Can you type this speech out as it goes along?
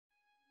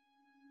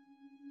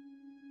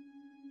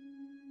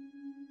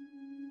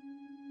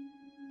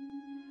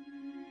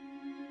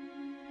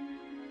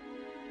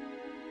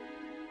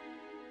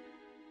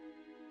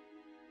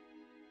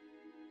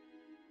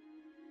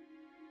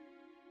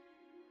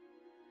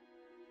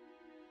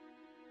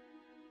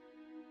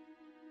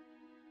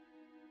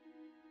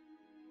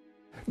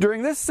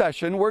During this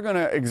session, we're going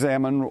to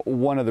examine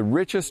one of the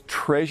richest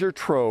treasure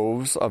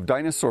troves of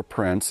dinosaur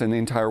prints in the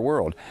entire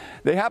world.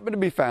 They happen to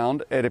be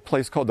found at a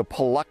place called the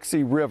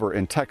Paluxy River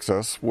in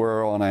Texas,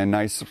 where on a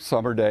nice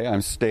summer day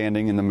I'm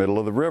standing in the middle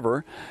of the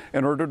river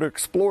in order to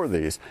explore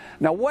these.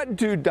 Now, what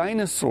do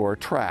dinosaur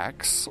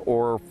tracks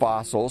or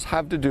fossils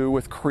have to do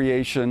with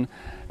creation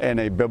and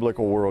a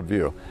biblical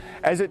worldview?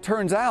 As it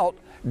turns out,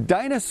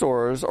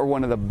 dinosaurs are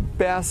one of the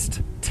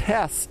best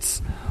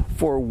tests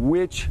for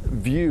which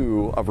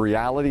view of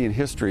reality and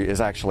history is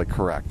actually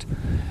correct.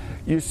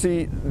 You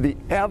see, the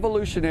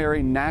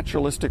evolutionary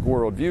naturalistic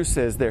worldview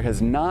says there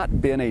has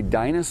not been a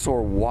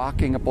dinosaur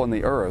walking upon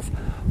the earth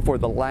for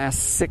the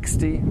last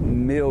 60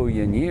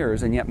 million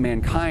years, and yet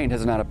mankind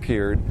has not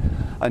appeared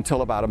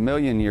until about 1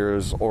 million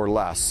years or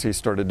less. He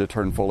started to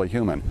turn fully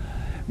human.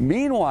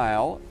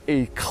 Meanwhile,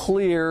 a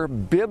clear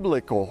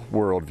biblical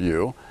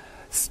worldview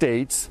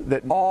states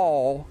that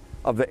all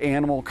of the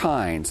animal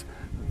kinds,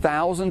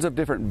 thousands of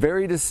different,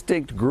 very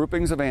distinct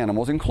groupings of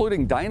animals,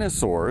 including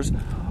dinosaurs,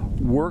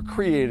 were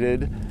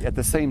created at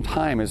the same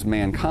time as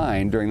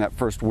mankind during that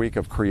first week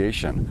of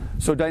creation.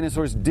 So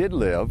dinosaurs did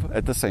live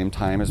at the same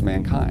time as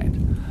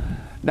mankind.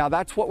 Now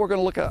that's what we're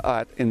going to look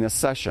at in this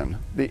session,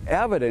 the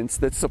evidence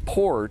that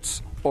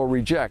supports or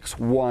rejects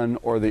one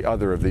or the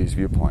other of these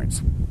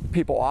viewpoints.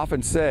 People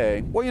often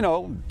say, well, you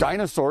know,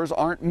 dinosaurs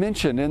aren't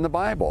mentioned in the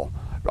Bible.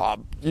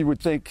 You would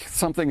think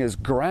something as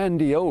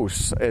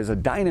grandiose as a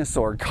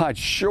dinosaur, God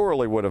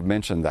surely would have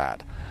mentioned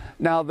that.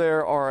 Now,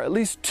 there are at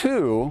least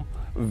two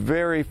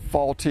very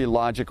faulty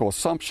logical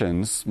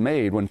assumptions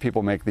made when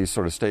people make these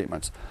sort of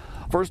statements.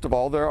 First of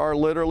all, there are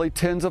literally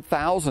tens of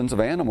thousands of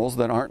animals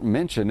that aren't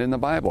mentioned in the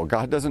Bible.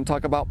 God doesn't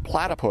talk about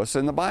platypus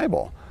in the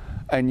Bible,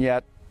 and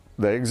yet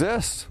they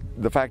exist.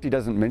 The fact He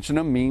doesn't mention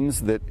them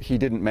means that He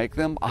didn't make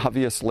them?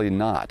 Obviously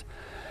not.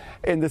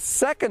 And the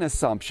second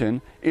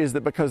assumption is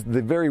that because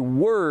the very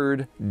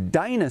word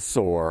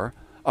dinosaur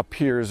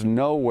appears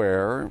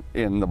nowhere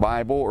in the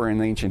Bible or in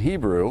the ancient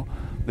Hebrew,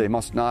 they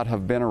must not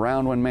have been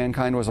around when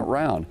mankind was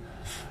around.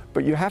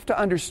 But you have to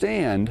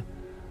understand,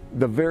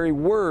 the very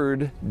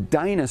word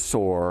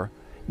dinosaur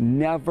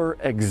never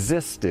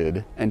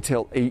existed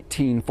until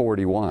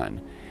 1841.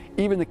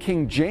 Even the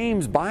King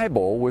James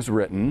Bible was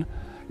written,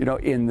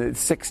 in the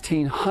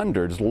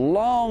 1600s,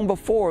 long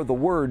before the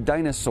word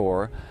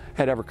dinosaur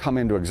had ever come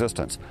into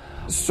existence.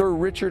 Sir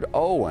Richard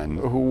Owen,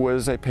 who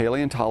was a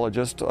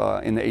paleontologist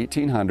in the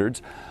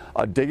 1800s,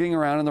 digging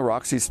around in the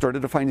rocks, he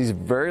started to find these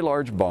very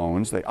large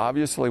bones. They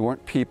obviously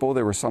weren't people,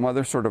 they were some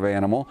other sort of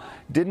animal,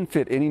 didn't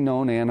fit any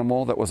known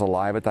animal that was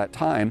alive at that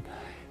time.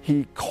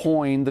 He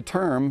coined the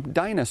term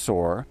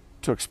dinosaur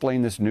to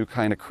explain this new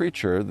kind of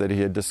creature that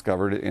he had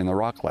discovered in the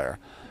rock layer.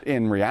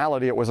 In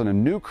reality, it wasn't a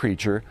new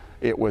creature,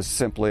 it was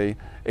simply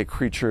a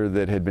creature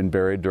that had been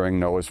buried during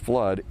Noah's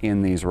flood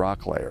in these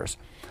rock layers.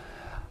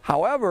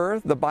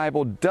 However, the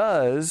Bible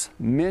does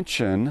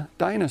mention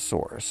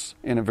dinosaurs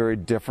in a very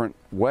different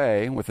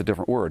way with a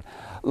different word.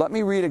 Let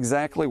me read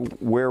exactly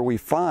where we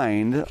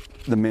find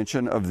the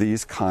mention of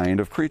these kind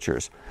of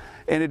creatures.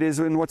 And it is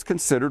in what's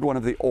considered one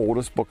of the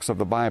oldest books of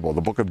the Bible,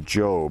 the book of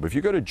Job. If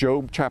you go to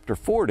Job chapter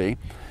 40,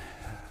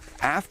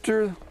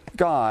 after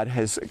God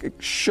has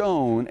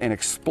shown and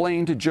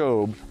explained to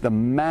Job the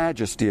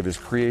majesty of His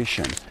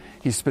creation,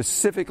 He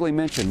specifically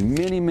mentioned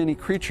many, many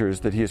creatures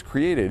that He has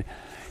created.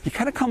 He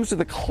kind of comes to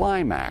the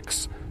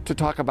climax to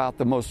talk about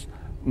the most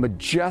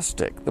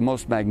majestic, the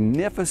most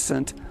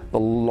magnificent, the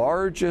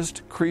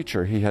largest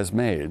creature He has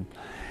made.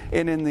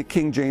 And in the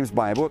King James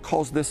Bible, it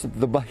calls this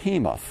the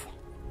behemoth.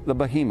 The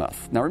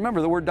behemoth. Now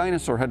remember, the word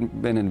dinosaur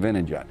hadn't been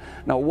invented yet.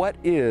 Now what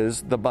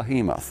is the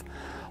behemoth?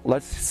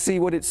 Let's see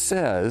what it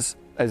says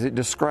as it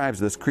describes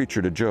this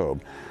creature to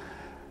Job.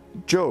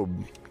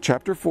 Job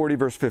chapter 40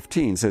 verse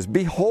 15 says,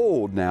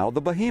 "Behold now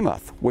the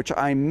behemoth, which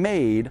I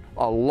made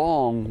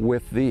along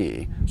with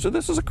thee." So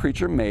this is a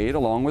creature made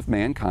along with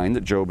mankind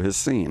that Job has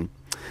seen.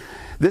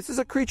 "This is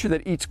a creature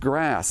that eats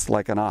grass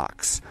like an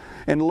ox.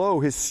 And lo,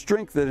 his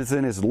strength that is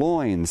in his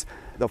loins,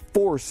 the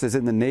force is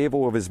in the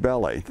navel of his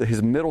belly."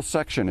 His middle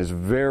section is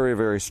very,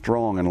 very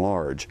strong and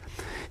large.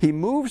 "He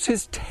moves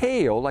his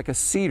tail like a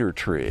cedar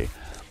tree."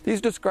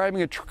 He's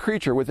describing a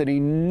creature with an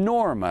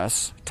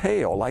enormous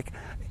tail, like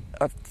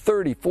a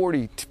 30,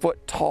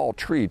 40-foot tall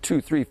tree,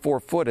 2, 3, 4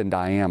 foot in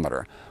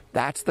diameter.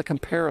 That's the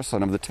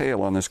comparison of the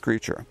tail on this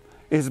creature.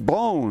 "His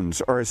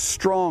bones are as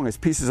strong as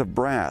pieces of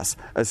brass,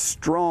 as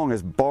strong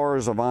as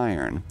bars of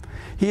iron.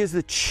 He is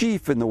the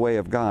chief in the way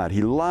of God.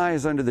 He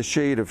lies under the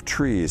shade of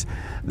trees,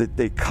 that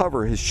they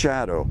cover his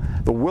shadow.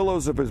 The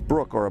willows of his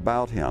brook are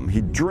about him. He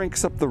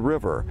drinks up the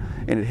river,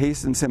 and it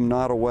hastens him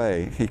not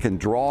away. He can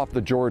draw up the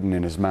Jordan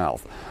in his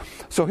mouth."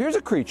 So here's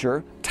a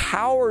creature,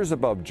 towers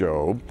above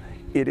Job.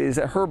 It is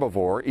a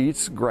herbivore,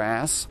 eats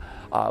grass,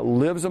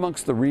 lives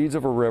amongst the reeds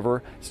of a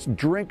river,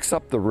 drinks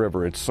up the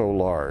river, it's so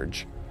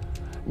large.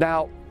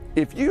 Now,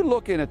 if you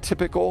look in a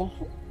typical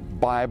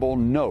Bible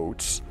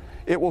notes,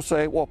 it will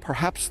say, well,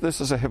 perhaps this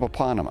is a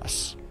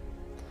hippopotamus.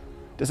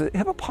 Does a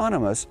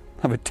hippopotamus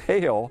have a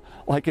tail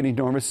like an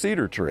enormous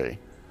cedar tree?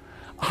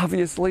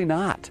 Obviously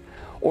not.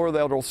 Or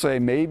they'll say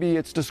maybe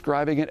it's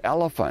describing an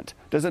elephant.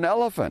 Does an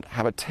elephant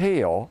have a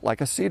tail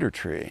like a cedar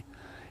tree?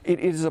 It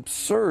is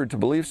absurd to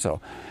believe so.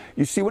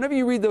 You see, whenever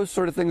you read those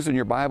sort of things in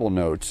your Bible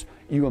notes,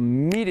 you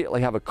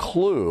immediately have a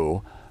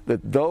clue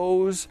that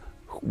those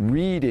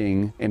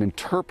reading and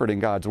interpreting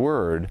God's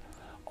Word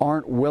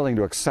aren't willing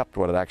to accept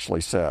what it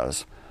actually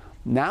says.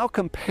 Now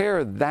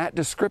compare that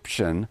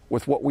description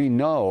with what we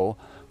know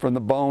from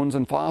the bones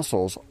and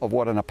fossils of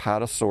what an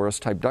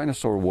Apatosaurus-type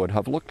dinosaur would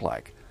have looked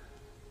like.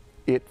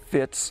 It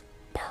fits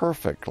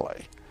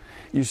perfectly.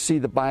 You see,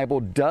 the Bible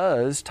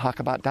does talk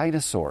about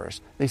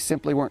dinosaurs. They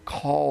simply weren't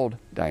called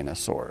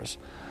dinosaurs.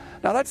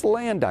 Now that's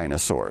land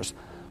dinosaurs.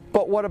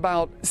 But what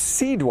about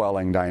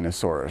sea-dwelling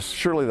dinosaurs?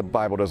 Surely the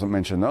Bible doesn't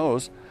mention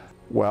those.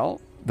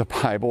 Well, the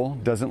Bible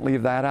doesn't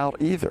leave that out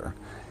either.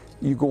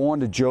 You go on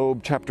to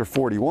Job chapter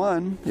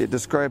 41, it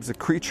describes a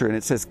creature and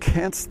it says,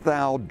 "Canst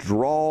thou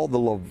draw the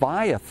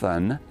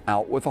Leviathan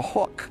out with a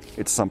hook?"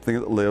 It's something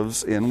that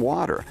lives in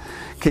water.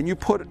 Can you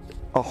put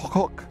a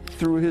hook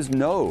through his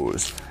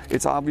nose?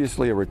 It's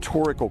obviously a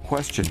rhetorical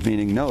question,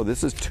 meaning no,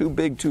 this is too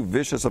big, too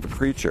vicious of a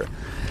creature.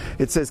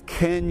 It says,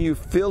 "Can you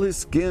fill his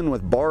skin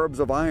with barbs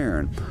of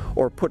iron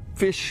or put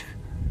fish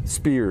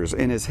spears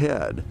in his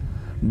head?"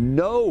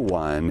 No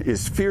one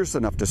is fierce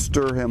enough to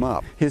stir him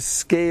up. His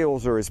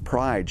scales or his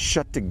pride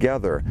shut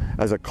together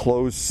as a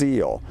closed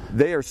seal.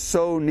 They are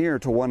so near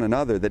to one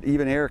another that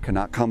even air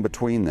cannot come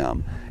between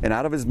them. And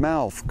out of his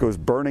mouth goes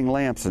burning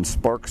lamps and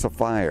sparks of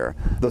fire.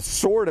 The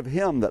sword of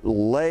him that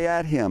lay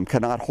at him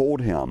cannot hold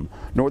him,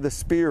 nor the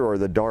spear or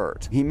the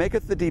dart. He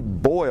maketh the deep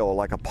boil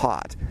like a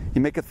pot. He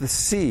maketh the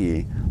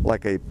sea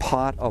like a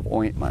pot of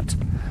ointment.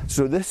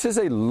 So this is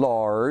a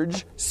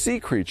large sea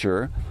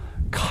creature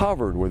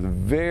covered with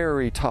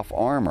very tough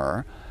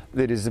armor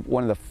that is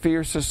one of the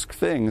fiercest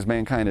things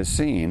mankind has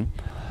seen.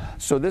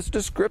 So this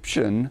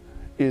description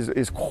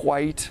is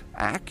quite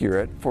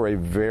accurate for a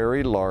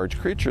very large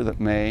creature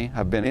that may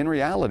have been in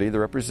reality the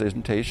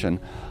representation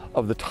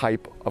of the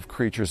type of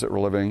creatures that were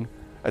living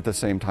at the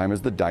same time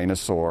as the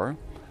dinosaur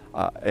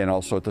and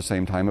also at the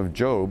same time of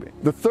Job.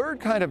 The third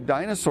kind of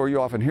dinosaur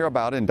you often hear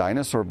about in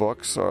dinosaur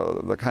books,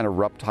 the kind of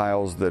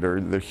reptiles that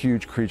are the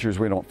huge creatures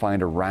we don't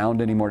find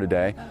around anymore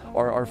today,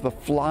 are the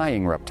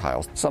flying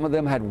reptiles. Some of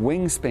them had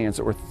wingspans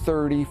that were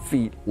 30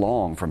 feet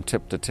long from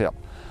tip to tip.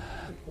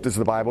 Does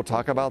the Bible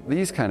talk about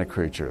these kind of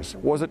creatures?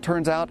 Well, as it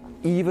turns out,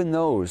 even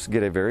those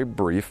get a very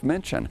brief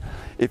mention.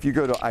 If you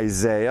go to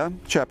Isaiah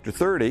chapter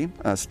 30,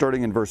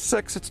 starting in verse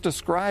 6, it's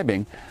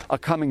describing a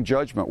coming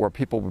judgment where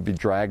people would be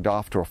dragged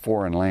off to a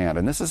foreign land.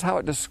 And this is how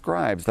it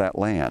describes that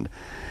land.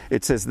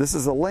 It says, "This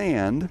is a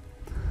land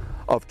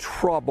of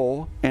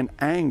trouble and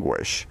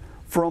anguish,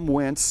 from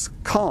whence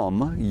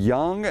come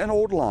young and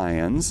old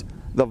lions,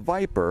 the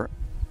viper,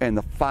 and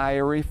the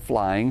fiery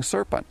flying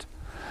serpent."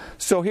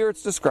 So here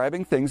it's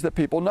describing things that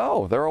people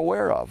know, they're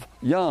aware of.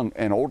 Young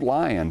and old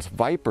lions,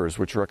 vipers,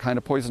 which are a kind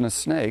of poisonous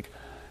snake,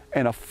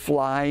 and a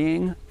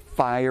flying,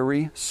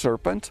 fiery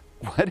serpent.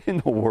 What in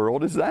the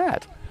world is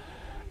that?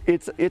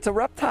 It's a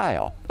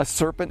reptile. A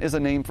serpent is a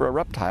name for a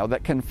reptile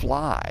that can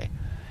fly.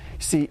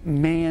 See,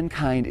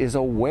 mankind is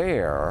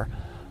aware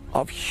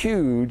of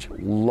huge,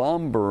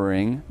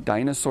 lumbering,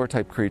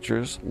 dinosaur-type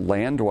creatures,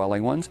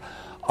 land-dwelling ones,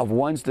 of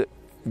ones that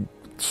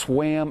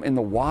swam in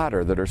the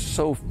water that are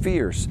so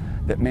fierce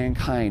that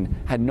mankind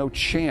had no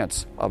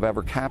chance of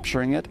ever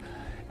capturing it,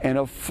 and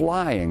of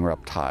flying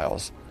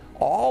reptiles.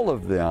 All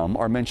of them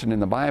are mentioned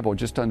in the Bible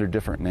just under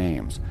different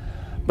names.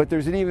 But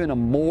there's even a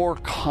more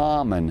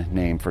common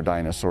name for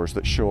dinosaurs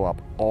that show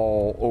up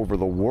all over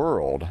the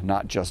world,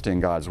 not just in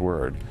God's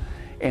Word.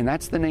 And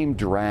that's the name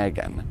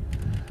dragon.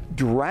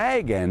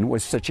 Dragon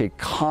was such a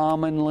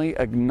commonly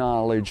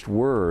acknowledged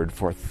word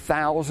for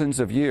thousands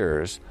of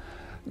years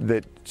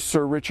that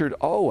Sir Richard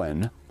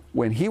Owen,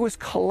 when he was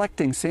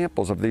collecting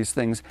samples of these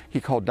things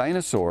he called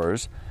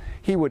dinosaurs,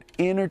 he would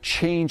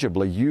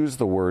interchangeably use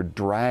the word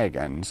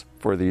dragons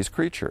for these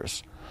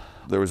creatures.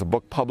 There was a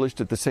book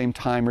published at the same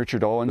time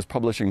Richard Owen was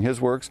publishing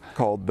his works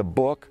called The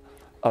Book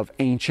of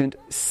Ancient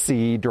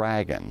Sea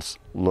Dragons,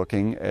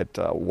 looking at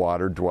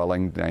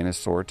water-dwelling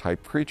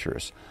dinosaur-type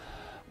creatures.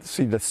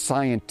 See, the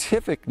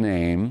scientific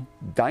name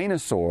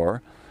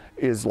dinosaur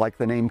is like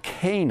the name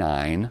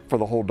canine for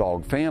the whole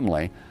dog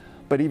family,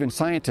 but even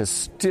scientists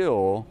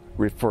still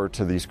refer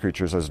to these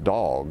creatures as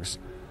dogs.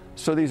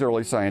 So these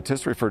early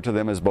scientists referred to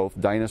them as both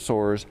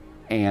dinosaurs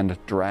and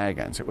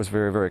dragons. It was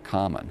very, very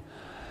common.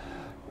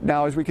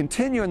 Now, as we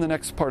continue in the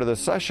next part of this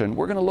session,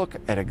 we're going to look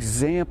at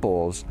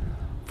examples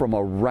from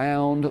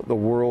around the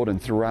world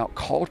and throughout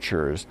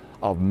cultures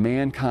of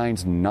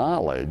mankind's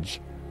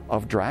knowledge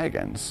of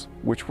dragons,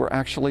 which were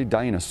actually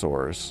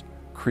dinosaurs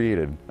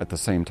created at the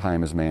same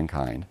time as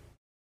mankind.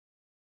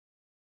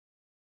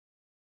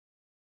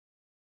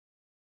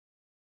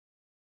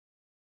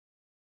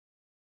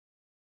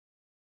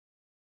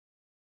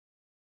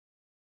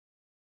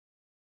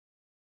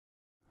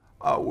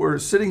 We're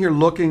sitting here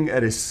looking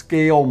at a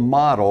scale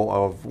model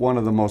of one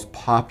of the most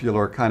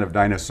popular kind of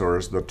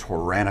dinosaurs, the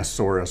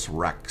Tyrannosaurus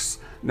rex.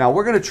 Now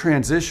we're going to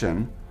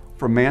transition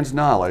from man's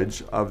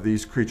knowledge of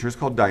these creatures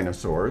called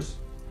dinosaurs,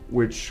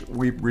 which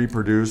we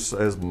reproduce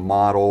as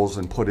models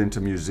and put into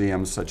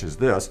museums such as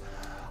this,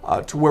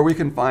 to where we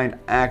can find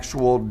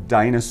actual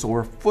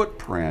dinosaur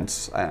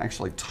footprints,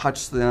 actually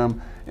touch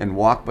them and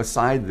walk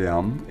beside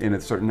them in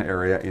a certain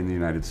area in the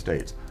United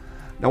States.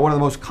 Now, one of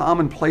the most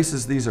common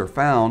places these are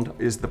found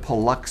is the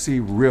Paluxy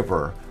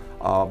River,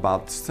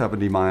 about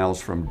 70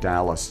 miles from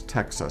Dallas,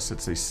 Texas.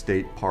 It's a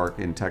state park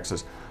in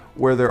Texas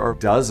where there are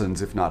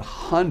dozens, if not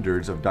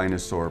hundreds, of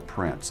dinosaur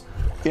prints.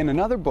 In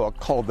another book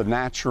called The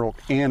Natural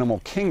Animal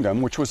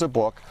Kingdom, which was a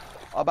book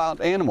about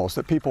animals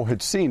that people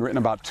had seen, written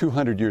about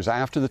 200 years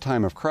after the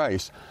time of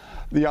Christ,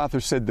 the author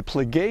said the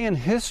Pleiadian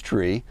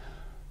history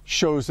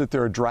shows that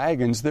there are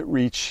dragons that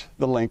reach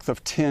the length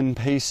of 10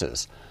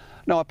 paces.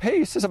 Now, a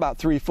pace is about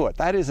 3 foot.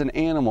 That is an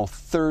animal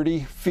 30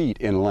 feet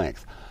in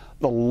length.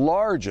 The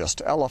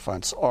largest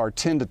elephants are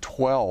 10 to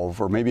 12,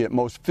 or maybe at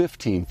most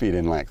 15 feet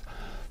in length.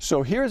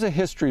 So here's a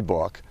history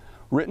book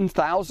written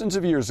thousands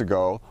of years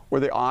ago where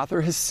the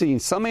author has seen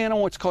some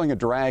animal, it's calling a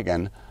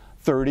dragon,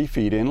 30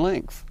 feet in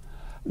length.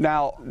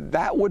 Now,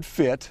 that would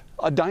fit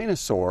a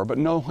dinosaur, but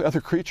no other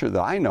creature that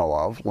I know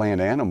of,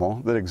 land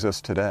animal, that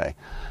exists today.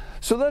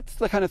 So that's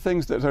the kind of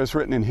things that is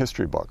written in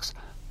history books.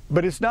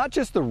 But it's not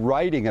just the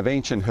writing of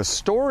ancient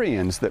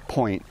historians that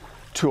point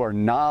to our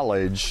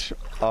knowledge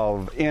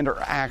of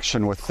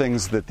interaction with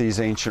things that these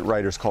ancient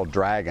writers called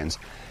dragons.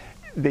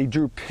 They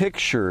drew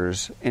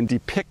pictures and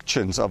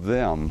depictions of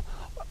them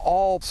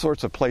all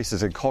sorts of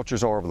places and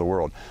cultures all over the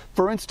world.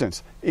 For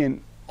instance,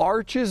 in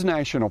Arches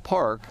National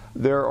Park,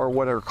 there are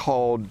what are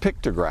called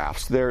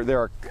pictographs. There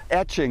are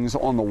etchings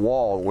on the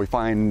wall we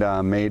find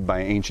made by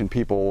ancient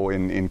people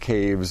in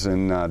caves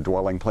and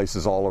dwelling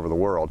places all over the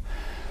world.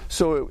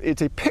 So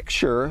it's a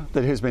picture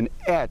that has been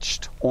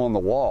etched on the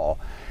wall.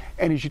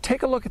 And as you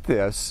take a look at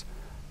this,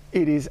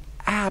 it is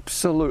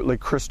absolutely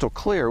crystal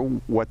clear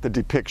what the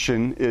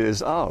depiction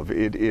is of.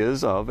 It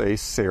is of a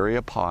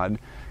cereopod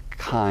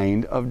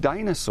kind of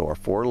dinosaur,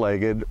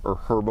 four-legged or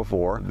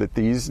herbivore, that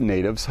these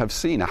natives have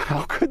seen. Now,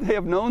 how could they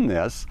have known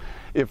this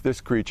if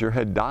this creature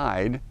had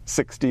died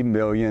 60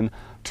 million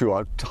to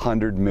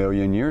 100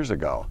 million years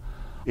ago?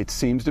 It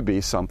seems to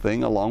be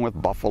something, along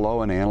with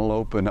buffalo and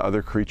antelope and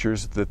other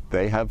creatures, that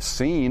they have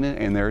seen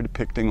and they're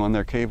depicting on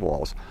their cave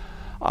walls.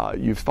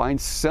 You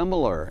find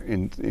similar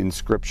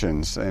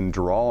inscriptions and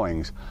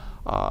drawings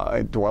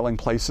at dwelling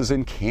places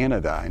in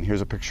Canada, and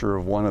here's a picture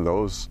of one of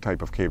those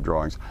type of cave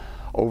drawings.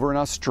 Over in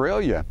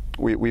Australia,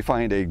 we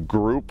find a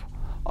group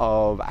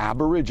of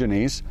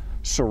aborigines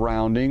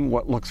surrounding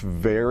what looks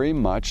very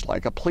much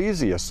like a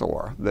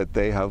plesiosaur that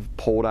they have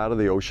pulled out of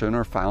the ocean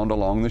or found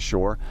along the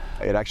shore.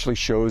 It actually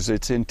shows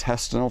its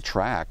intestinal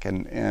tract,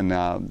 and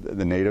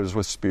the natives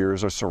with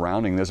spears are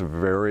surrounding this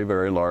very,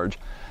 very large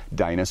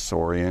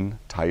dinosaurian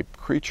type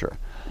creature.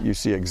 You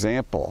see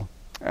example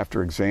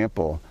after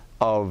example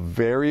of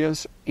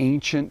various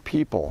ancient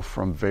people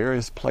from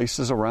various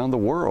places around the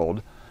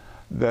world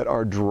that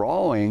are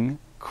drawing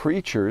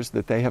creatures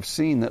that they have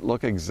seen that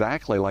look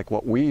exactly like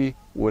what we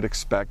would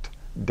expect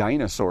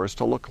dinosaurs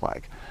to look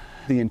like.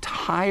 The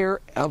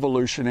entire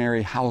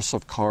evolutionary house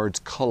of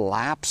cards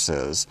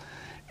collapses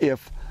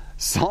if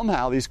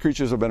somehow these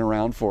creatures have been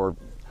around for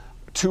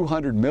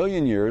 200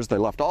 million years, they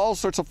left all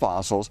sorts of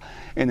fossils,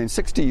 and then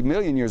 60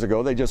 million years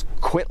ago they just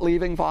quit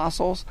leaving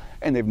fossils,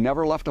 and they've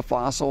never left a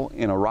fossil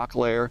in a rock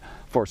layer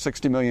for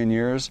 60 million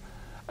years,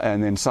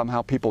 and then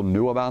somehow people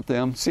knew about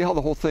them. See how the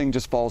whole thing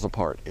just falls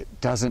apart? It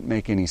doesn't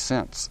make any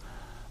sense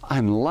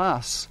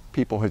unless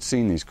people had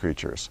seen these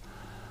creatures.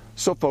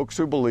 So folks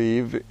who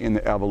believe in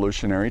the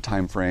evolutionary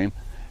time frame,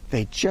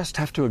 they just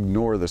have to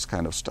ignore this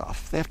kind of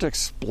stuff. They have to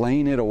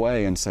explain it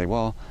away and say,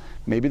 well,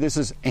 maybe this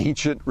is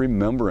ancient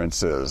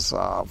remembrances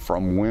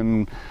from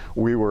when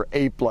we were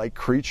ape-like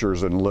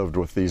creatures and lived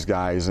with these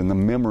guys, and the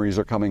memories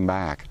are coming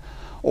back.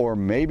 Or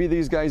maybe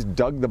these guys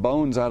dug the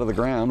bones out of the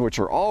ground, which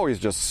are always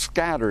just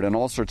scattered in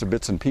all sorts of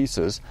bits and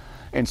pieces,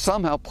 and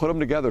somehow put them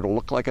together to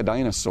look like a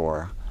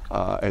dinosaur,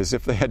 as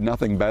if they had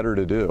nothing better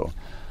to do,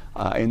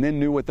 and then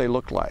knew what they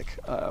looked like.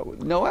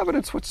 No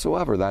evidence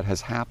whatsoever that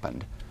has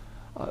happened.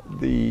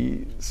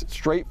 The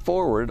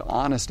straightforward,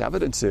 honest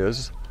evidence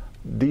is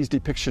these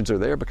depictions are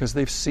there because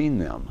they've seen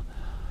them.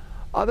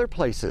 Other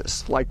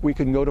places, like we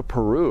can go to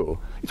Peru.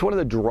 It's one of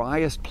the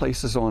driest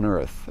places on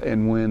earth.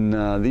 And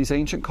when these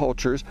ancient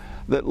cultures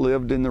that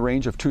lived in the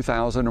range of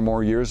 2,000 or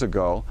more years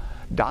ago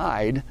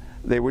died,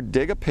 they would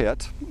dig a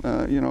pit,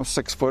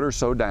 6 foot or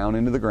so down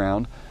into the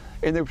ground,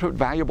 and they would put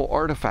valuable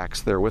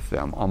artifacts there with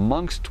them,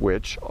 amongst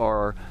which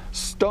are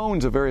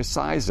stones of various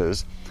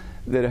sizes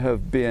that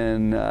have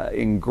been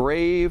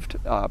engraved,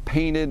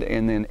 painted,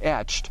 and then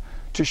etched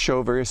to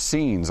show various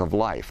scenes of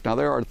life. Now,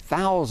 there are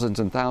thousands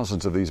and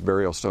thousands of these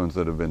burial stones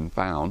that have been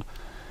found.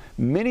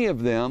 Many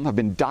of them have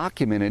been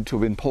documented to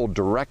have been pulled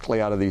directly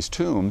out of these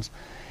tombs,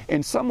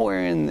 and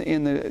somewhere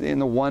in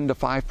the 1 to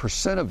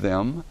 5% of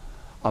them,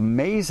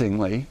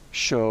 amazingly,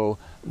 show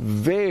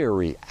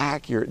very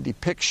accurate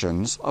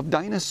depictions of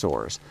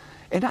dinosaurs,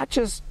 and not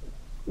just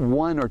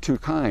one or two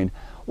kind.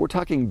 we're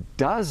talking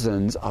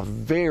dozens of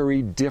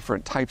very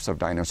different types of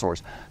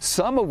dinosaurs,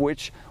 some of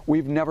which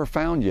we've never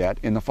found yet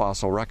in the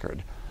fossil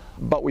record.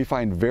 But we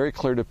find very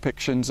clear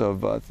depictions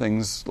of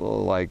things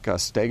like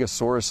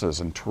stegosauruses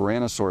and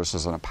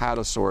tyrannosauruses and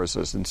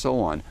apatosauruses and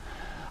so on.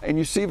 And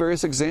you see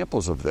various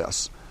examples of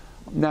this.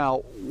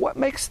 Now, what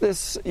makes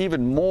this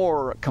even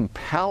more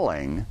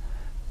compelling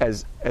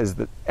as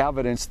the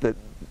evidence that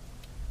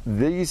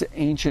these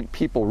ancient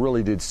people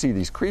really did see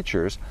these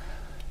creatures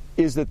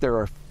is that there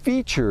are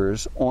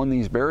features on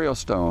these burial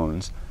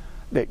stones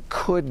that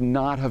could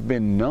not have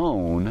been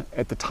known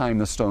at the time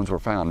the stones were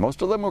found.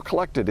 Most of them were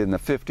collected in the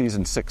 50s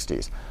and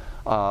 60s.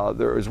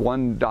 There was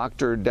one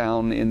doctor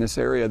down in this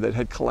area that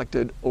had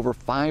collected over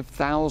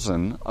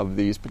 5,000 of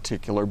these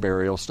particular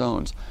burial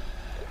stones.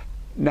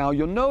 Now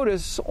you'll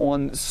notice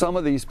on some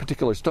of these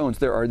particular stones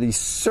there are these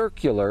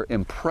circular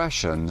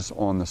impressions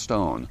on the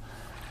stone.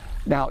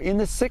 Now in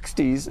the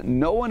 60s,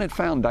 no one had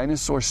found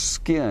dinosaur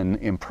skin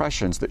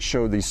impressions that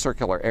show these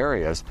circular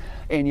areas,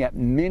 and yet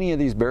many of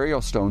these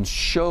burial stones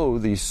show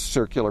these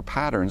circular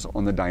patterns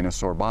on the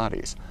dinosaur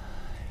bodies.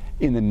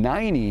 In the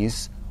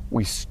 90s,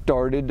 we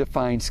started to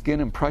find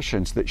skin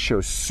impressions that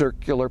show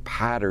circular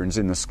patterns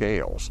in the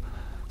scales,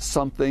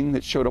 something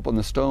that showed up on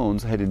the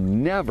stones had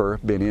never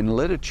been in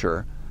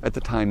literature at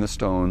the time the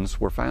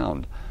stones were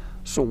found.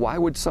 So why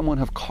would someone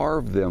have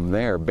carved them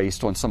there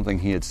based on something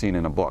he had seen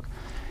in a book?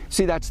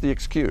 See, that's the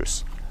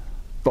excuse.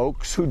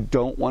 Folks who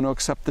don't want to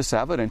accept this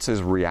evidence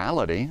as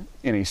reality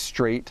in a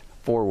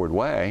straightforward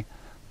way,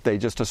 they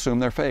just assume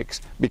they're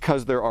fakes.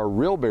 Because there are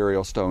real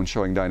burial stones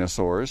showing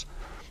dinosaurs,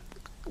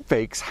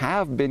 fakes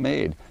have been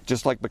made.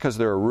 Just like because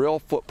there are real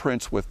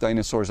footprints with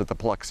dinosaurs at the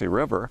Paluxy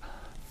River,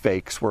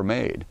 fakes were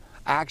made.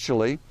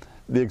 Actually,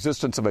 the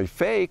existence of a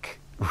fake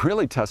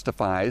really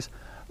testifies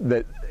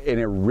that an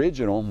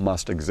original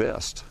must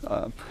exist.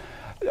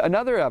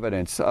 Another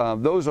evidence,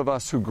 those of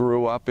us who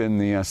grew up in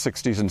the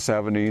 60s and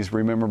 70s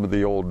remember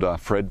the old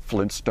Fred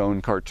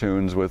Flintstone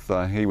cartoons with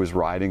he was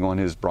riding on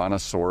his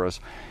brontosaurus.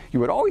 You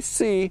would always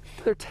see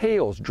their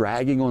tails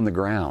dragging on the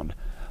ground.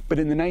 But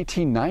in the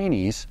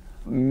 1990s,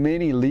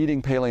 many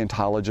leading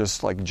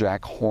paleontologists like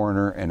Jack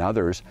Horner and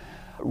others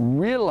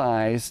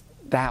realized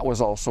that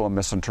was also a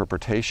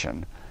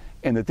misinterpretation,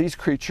 and that these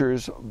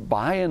creatures,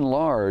 by and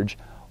large,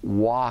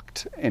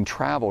 walked and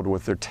traveled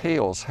with their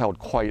tails held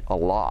quite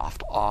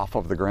aloft, off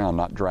of the ground,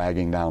 not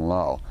dragging down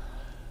low.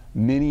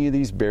 Many of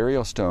these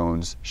burial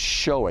stones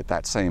show it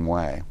that same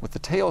way, with the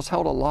tails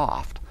held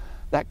aloft.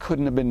 That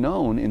couldn't have been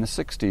known in the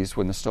 60s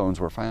when the stones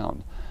were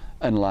found,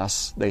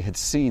 unless they had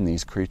seen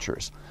these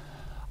creatures.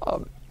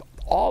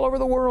 All over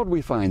the world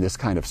we find this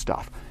kind of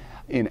stuff.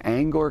 In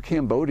Angkor,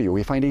 Cambodia,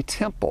 we find a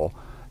temple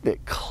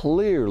that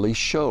clearly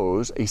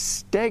shows a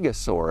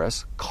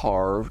stegosaurus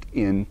carved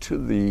into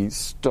the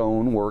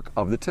stonework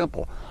of the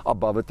temple.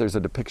 Above it there's a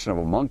depiction of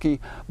a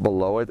monkey,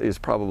 below it is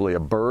probably a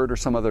bird or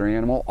some other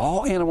animal,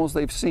 all animals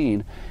they've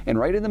seen, and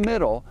right in the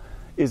middle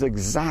is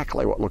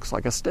exactly what looks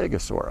like a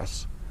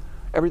stegosaurus.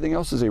 Everything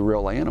else is a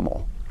real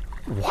animal.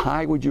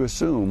 Why would you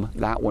assume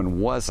that one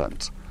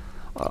wasn't?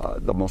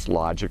 The most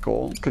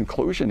logical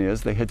conclusion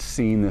is they had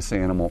seen this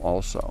animal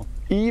also.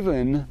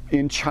 Even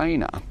in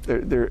China,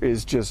 there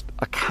is just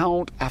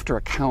account after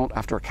account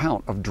after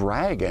account of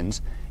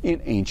dragons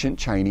in ancient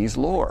Chinese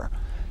lore.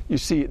 You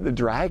see, the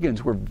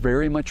dragons were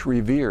very much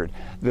revered.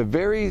 The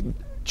very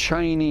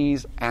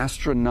Chinese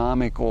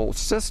astronomical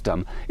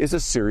system is a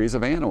series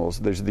of animals.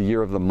 There's the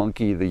year of the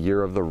monkey, the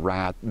year of the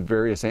rat,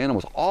 various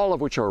animals, all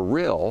of which are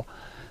real.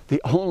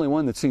 The only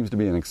one that seems to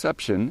be an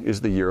exception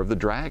is the year of the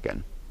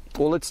dragon.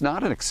 Well, it's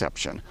not an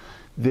exception.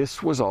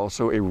 This was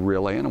also a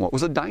real animal. It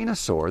was a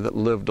dinosaur that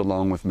lived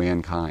along with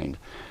mankind.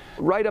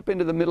 Right up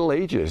into the Middle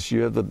Ages,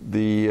 you have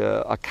the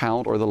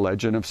account or the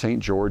legend of St.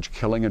 George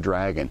killing a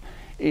dragon.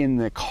 In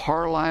the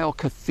Carlisle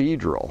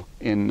Cathedral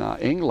in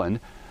England,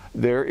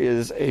 there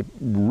is a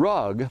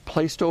rug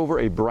placed over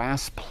a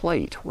brass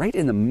plate right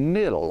in the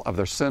middle of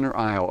their center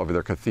aisle of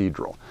their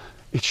cathedral.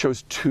 It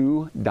shows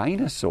two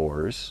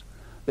dinosaurs.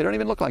 They don't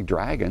even look like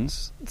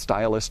dragons,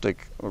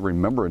 stylistic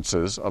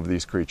remembrances of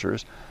these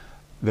creatures.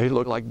 They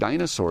look like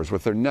dinosaurs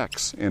with their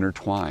necks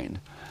intertwined.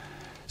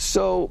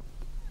 So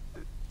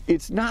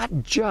it's not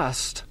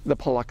just the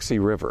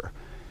Paluxy River.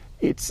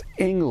 It's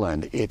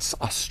England, it's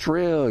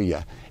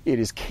Australia, it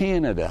is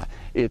Canada,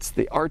 it's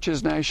the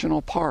Arches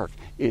National Park,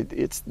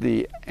 it's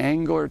the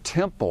Angkor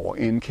Temple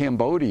in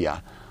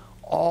Cambodia,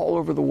 all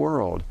over the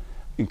world,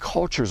 in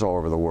cultures all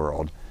over the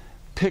world.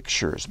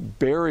 Pictures,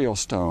 burial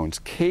stones,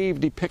 cave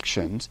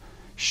depictions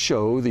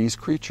show these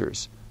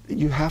creatures.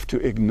 You have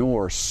to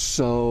ignore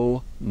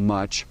so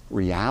much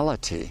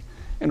reality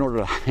in order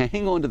to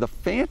hang on to the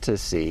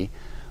fantasy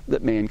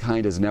that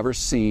mankind has never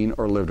seen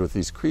or lived with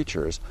these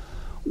creatures,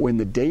 when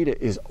the data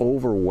is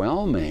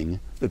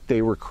overwhelming that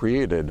they were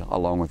created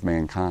along with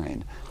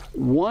mankind.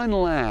 One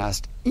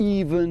last,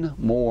 even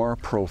more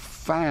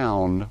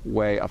profound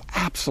way of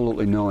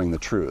absolutely knowing the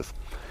truth.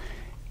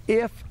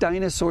 If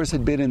dinosaurs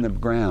had been in the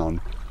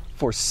ground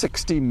for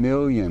 60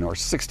 million or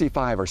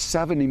 65 or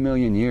 70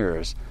 million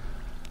years,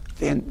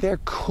 then there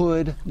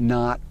could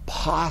not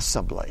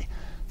possibly,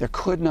 there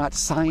could not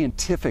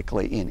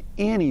scientifically in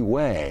any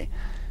way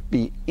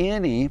be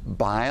any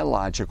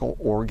biological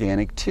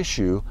organic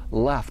tissue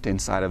left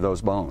inside of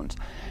those bones.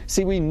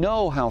 See, we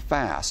know how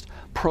fast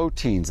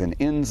proteins and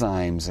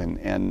enzymes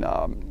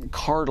and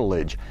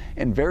cartilage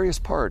and various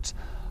parts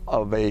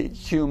of a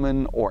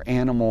human or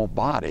animal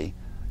body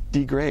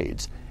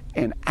degrades.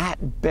 And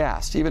at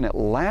best, even at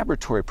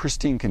laboratory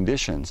pristine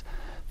conditions,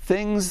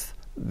 things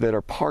that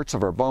are parts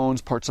of our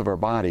bones, parts of our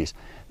bodies,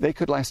 they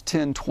could last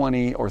 10,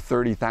 20, or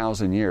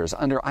 30,000 years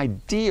under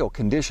ideal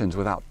conditions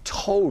without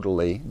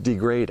totally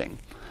degrading.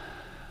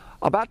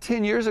 About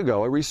 10 years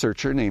ago, a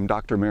researcher named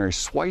Dr. Mary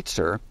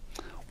Schweitzer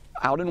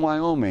out in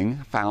Wyoming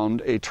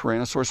found a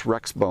Tyrannosaurus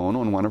rex bone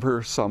on one of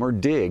her summer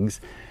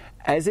digs.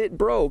 As it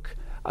broke,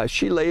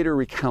 she later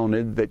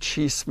recounted that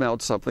she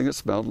smelled something that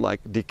smelled like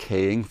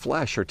decaying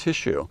flesh or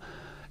tissue.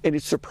 And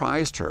it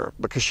surprised her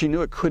because she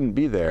knew it couldn't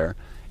be there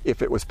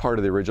if it was part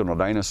of the original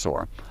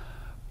dinosaur.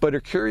 But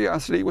her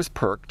curiosity was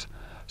perked,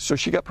 so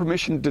she got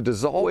permission to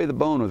dissolve away the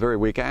bone with very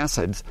weak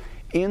acids.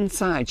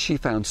 Inside, she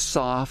found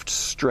soft,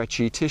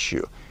 stretchy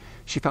tissue.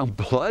 She found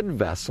blood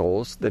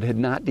vessels that had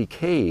not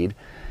decayed,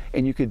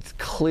 and you could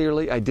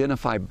clearly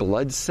identify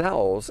blood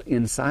cells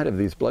inside of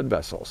these blood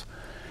vessels.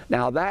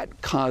 Now,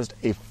 that caused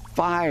a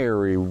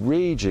fiery,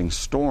 raging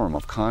storm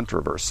of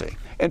controversy.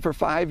 And for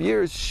 5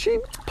 years, she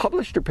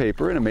published her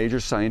paper in a major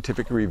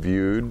scientific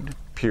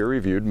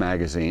peer-reviewed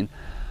magazine,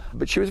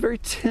 but she was very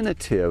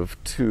tentative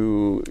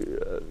to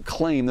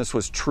claim this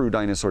was true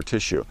dinosaur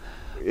tissue.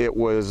 It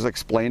was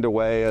explained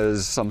away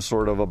as some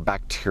sort of a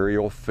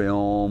bacterial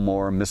film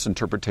or a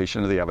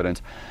misinterpretation of the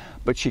evidence,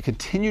 but she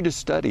continued to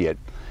study it,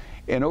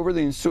 and over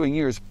the ensuing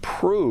years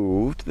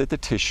proved that the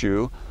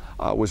tissue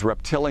was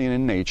reptilian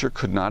in nature,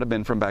 could not have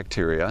been from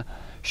bacteria,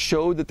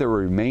 showed that there were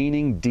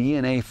remaining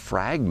DNA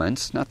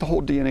fragments, not the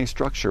whole DNA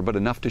structure, but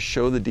enough to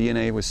show the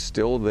DNA was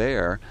still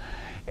there,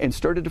 and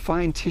started to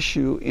find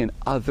tissue in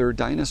other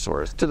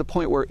dinosaurs to the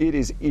point where it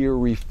is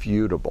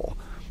irrefutable.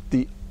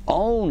 The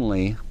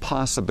only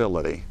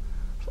possibility,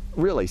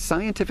 really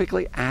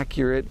scientifically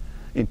accurate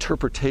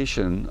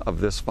interpretation of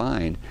this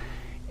find,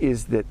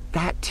 is that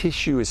that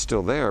tissue is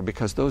still there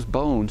because those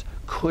bones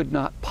could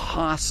not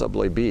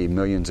possibly be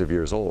millions of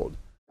years old.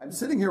 I'm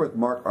sitting here with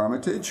Mark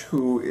Armitage,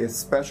 whose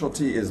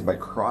specialty is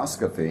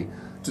microscopy,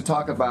 to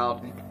talk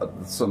about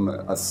some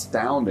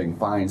astounding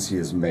finds he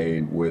has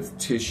made with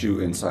tissue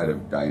inside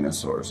of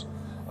dinosaurs.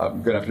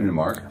 Good afternoon,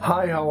 Mark.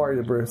 Hi, how are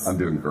you, Bruce? I'm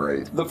doing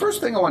great. The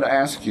first thing I want to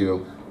ask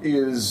you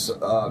is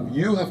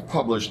you have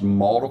published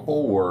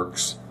multiple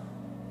works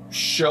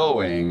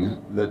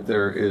showing that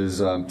there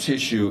is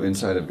tissue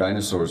inside of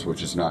dinosaurs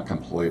which is not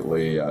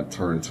completely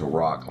turned to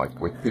rock, like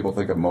what people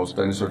think of most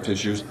dinosaur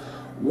tissues.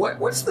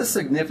 What's the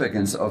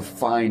significance of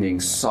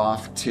finding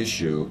soft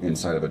tissue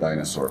inside of a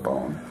dinosaur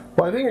bone?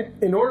 Well, I think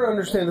in order to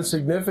understand the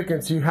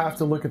significance, you have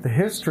to look at the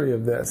history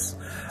of this.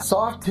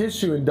 Soft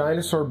tissue in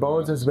dinosaur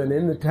bones has been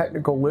in the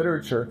technical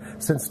literature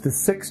since the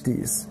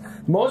 60s.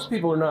 Most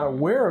people are not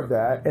aware of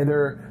that, and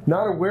they're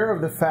not aware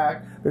of the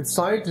fact that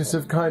scientists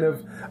have kind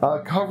of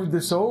covered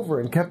this over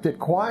and kept it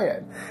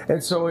quiet.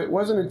 And so it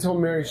wasn't until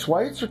Mary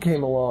Schweitzer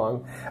came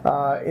along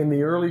in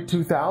the early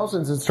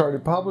 2000s and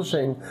started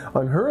publishing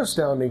on her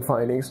astounding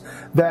findings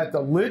that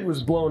the lid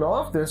was blown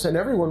off this, and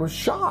everyone was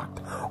shocked.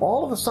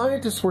 All of the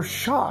scientists were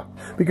shocked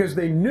because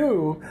they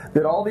knew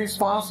that all these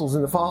fossils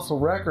in the fossil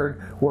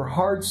record were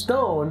hard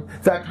stone.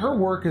 In fact, her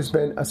work has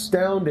been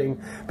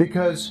astounding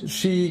because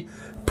she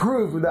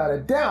proved without a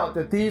doubt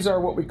that these are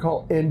what we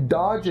call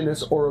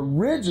endogenous or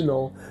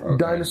original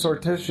dinosaur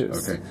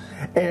tissues. Okay.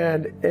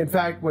 And in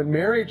fact, when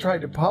Mary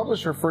tried to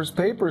publish her first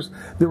papers,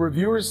 the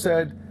reviewers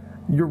said,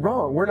 "You're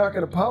wrong, we're not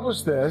going to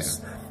publish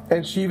this."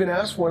 And she even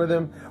asked one of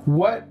them,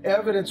 "What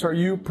evidence are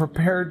you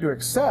prepared to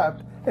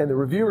accept?" And the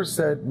reviewer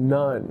said,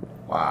 "None."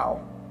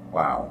 Wow.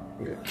 Wow.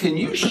 Can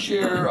you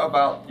share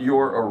about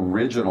your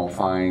original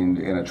find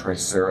in a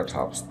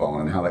Triceratops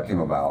bone and how that came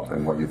about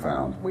and what you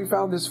found? We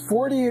found this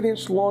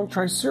 48-inch long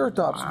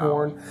Triceratops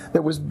bone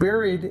that was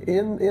buried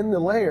in the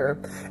layer,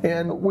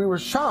 and we were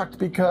shocked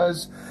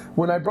because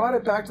when I brought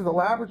it back to the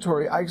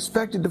laboratory, I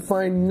expected to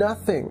find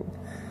nothing,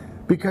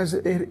 because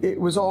it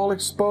was all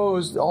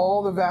exposed.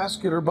 All the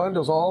vascular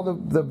bundles, all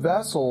the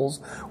vessels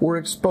were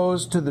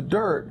exposed to the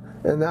dirt.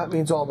 And that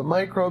means all the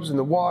microbes and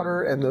the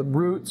water and the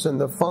roots and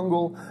the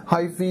fungal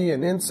hyphae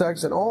and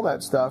insects and all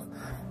that stuff,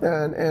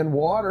 and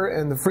water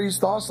and the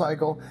freeze-thaw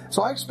cycle.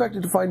 So I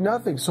expected to find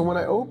nothing. So when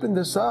I opened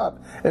this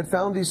up and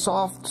found these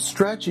soft,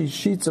 stretchy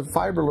sheets of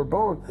fibrillar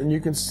bone, and you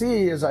can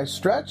see as I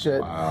stretch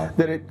it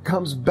that it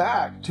comes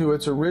back to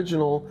its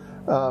original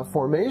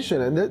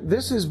formation. And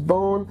this is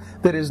bone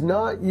that has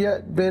not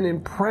yet been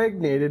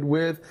impregnated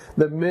with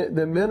the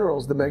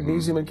minerals, the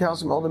magnesium and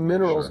calcium, all the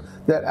minerals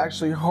that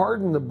actually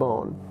harden the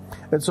bone.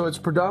 And so it's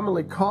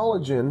predominantly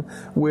collagen,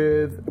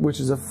 which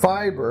is a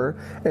fiber,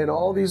 and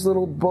all these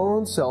little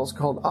bone cells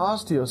called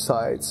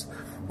osteocytes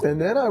And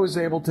then I was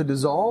able to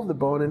dissolve the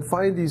bone and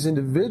find these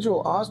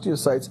individual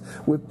osteocytes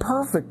with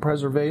perfect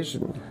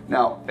preservation.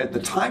 Now, at the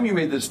time you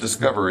made this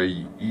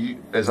discovery,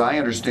 as I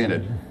understand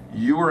it,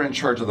 you were in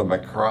charge of the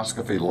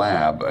microscopy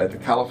lab at the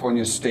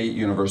California State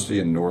University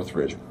in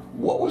Northridge.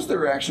 What was the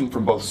reaction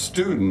from both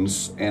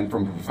students and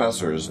from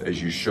professors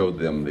as you showed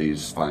them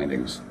these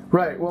findings?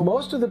 Right. Well,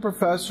 most of the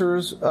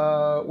professors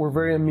were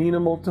very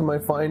amenable to my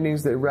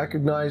findings. They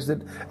recognized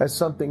it as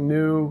something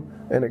new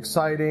and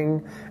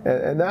exciting,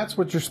 and that's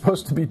what you're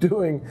supposed to be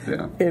doing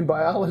in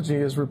biology,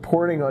 is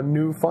reporting on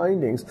new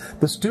findings.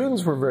 The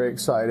students were very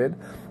excited,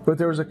 but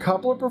there was a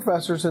couple of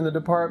professors in the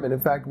department. In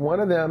fact, one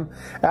of them,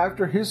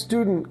 after his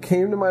student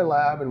came to my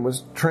lab and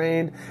was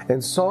trained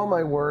and saw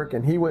my work,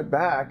 and he went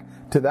back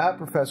to that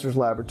professor's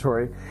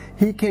laboratory,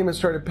 he came and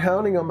started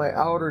pounding on my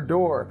outer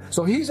door.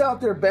 So he's out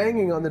there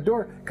banging on the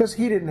door because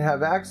he didn't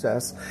have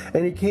access.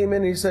 And he came in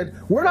and he said,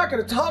 "We're not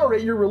going to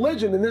tolerate your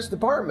religion in this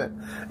department."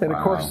 And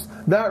of course,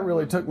 that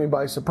really took me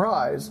by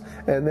surprise.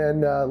 And then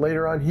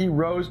later on, he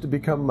rose to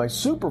become my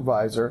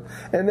supervisor.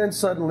 And then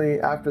suddenly,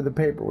 after the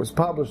paper was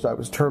published, I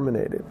was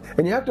terminated.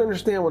 And you have to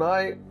understand,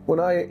 when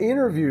I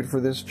interviewed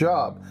for this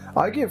job,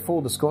 I gave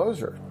full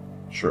disclosure.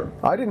 Sure.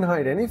 I didn't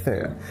hide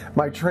anything.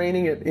 My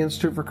training at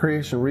Institute for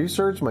Creation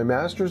Research, my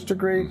master's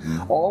degree,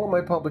 all of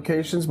my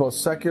publications, both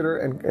secular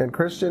and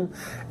Christian,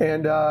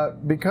 and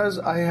because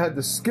I had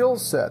the skill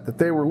set that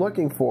they were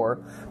looking for,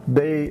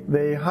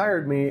 they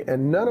hired me,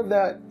 and none of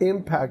that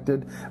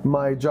impacted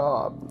my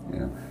job.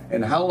 Yeah.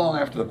 And how long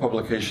after the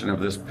publication of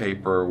this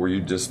paper were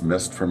you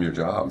dismissed from your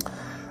job?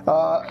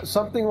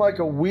 Something like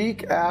a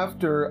week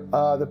after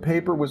the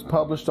paper was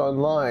published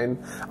online,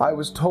 I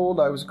was told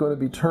I was going to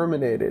be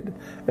terminated.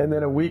 And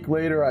then a week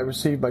later, I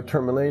received my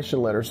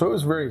termination letter. So it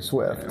was very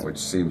swift. Yeah, which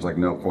seems like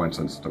no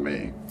coincidence to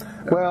me.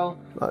 Well,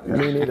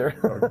 me neither.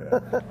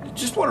 Okay.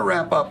 Just want to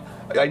wrap up.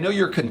 I know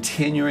you're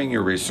continuing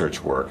your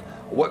research work.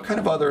 What kind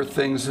of other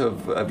things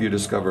have you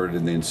discovered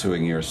in the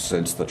ensuing years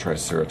since the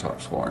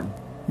Triceratops horn?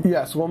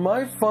 Yes, well,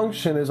 my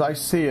function, as I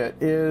see it,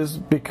 is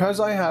because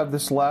I have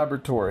this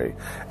laboratory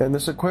and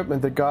this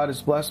equipment that God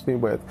has blessed me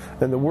with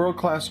and the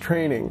world-class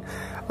training,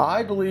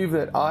 I believe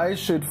that I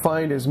should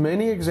find as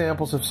many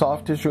examples of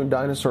soft tissue and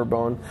dinosaur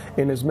bone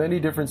in as many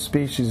different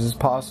species as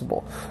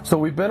possible. So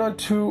we've been on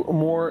 2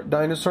 more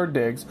dinosaur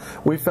digs.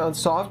 We found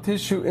soft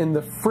tissue in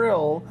the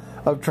frill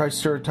of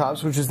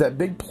Triceratops, which is that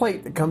big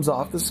plate that comes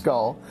off the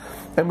skull.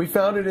 And we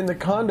found it in the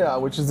condyle,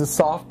 which is the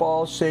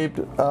softball-shaped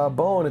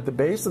bone at the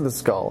base of the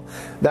skull.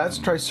 That's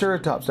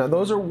Triceratops. Now,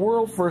 those are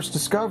world-first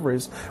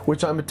discoveries,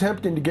 which I'm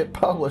attempting to get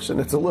published,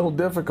 and it's a little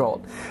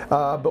difficult.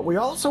 But we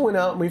also went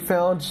out and we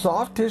found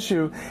soft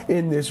tissue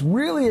in this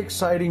really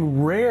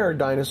exciting, rare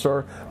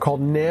dinosaur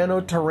called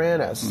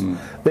Nanotyrannus.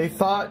 They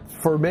thought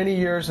for many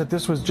years that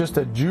this was just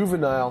a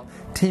juvenile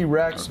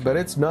T-Rex, but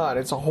it's not.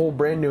 It's a whole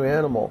brand new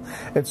animal.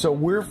 And so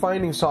we're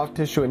finding soft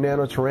tissue in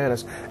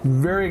Nanotyrannus.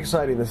 Very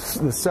exciting. The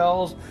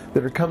cells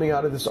that are coming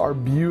out of this are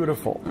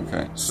beautiful.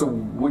 Okay. So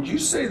would you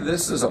say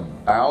this is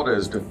about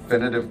as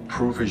definitive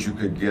proof as you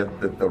could get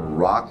that the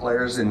rock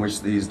layers in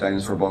which these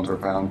dinosaur bones are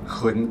found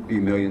couldn't be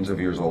millions of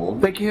years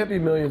old? They can't be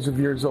millions of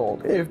years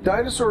old. If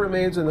dinosaur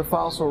remains in the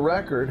fossil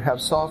record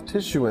have soft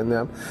tissue in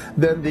them,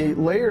 then the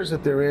layers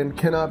that they're in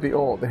cannot be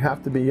old. They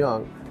have to be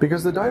young,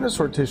 because the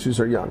dinosaur tissues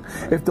are young.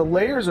 If the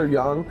layers are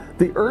young,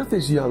 the Earth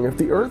is young. If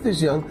the Earth is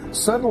young,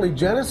 suddenly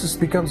Genesis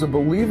becomes a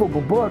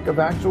believable book of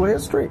actual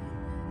history.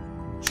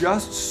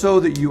 Just so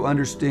that you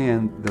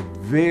understand the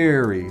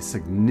very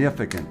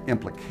significant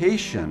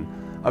implication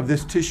of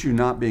this tissue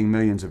not being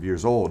millions of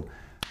years old,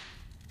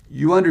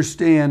 you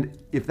understand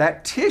if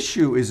that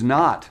tissue is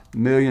not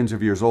millions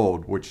of years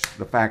old, which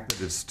the fact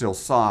that it's still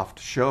soft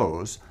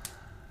shows,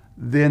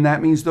 then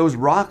that means those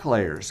rock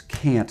layers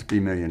can't be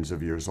millions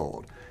of years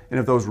old.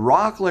 And if those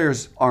rock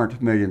layers aren't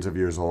millions of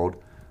years old,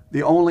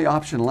 the only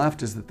option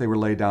left is that they were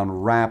laid down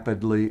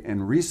rapidly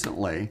and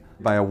recently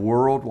by a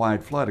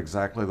worldwide flood,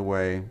 exactly the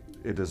way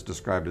it is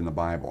described in the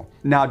Bible.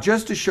 Now,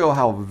 just to show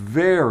how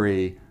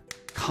very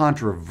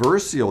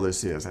controversial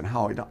this is and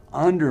how it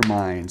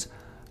undermines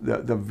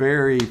the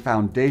very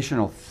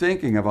foundational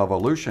thinking of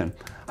evolution,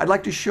 I'd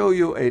like to show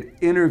you an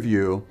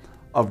interview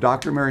of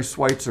Dr. Mary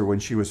Schweitzer when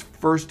she was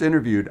first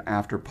interviewed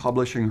after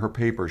publishing her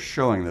paper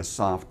showing this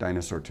soft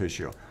dinosaur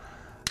tissue.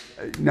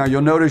 Now,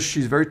 you'll notice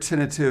she's very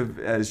tentative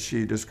as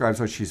she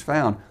describes what she's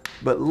found,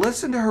 but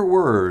listen to her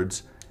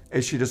words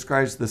as she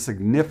describes the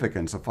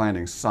significance of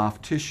finding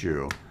soft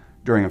tissue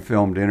during a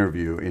filmed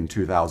interview in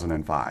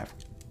 2005.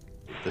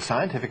 The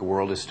scientific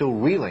world is still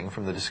reeling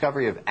from the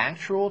discovery of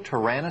actual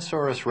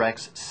Tyrannosaurus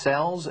rex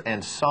cells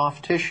and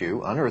soft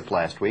tissue unearthed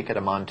last week at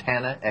a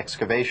Montana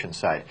excavation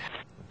site.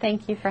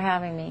 Thank you for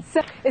having me.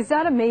 So, is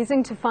that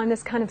amazing to find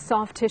this kind of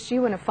soft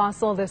tissue in a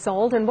fossil this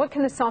old? And what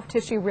can the soft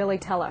tissue really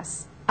tell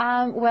us?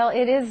 Well,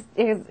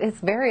 it's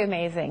very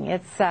amazing.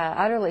 It's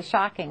utterly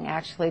shocking,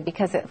 actually,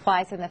 because it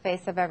flies in the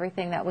face of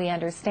everything that we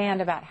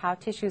understand about how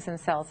tissues and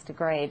cells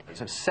degrade.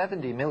 It's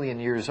 70 million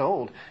years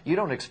old. You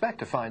don't expect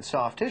to find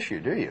soft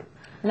tissue, do you?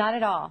 Not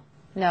at all.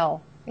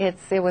 No. It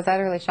was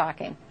utterly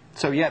shocking.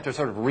 So you have to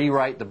sort of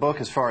rewrite the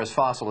book as far as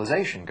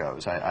fossilization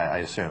goes, I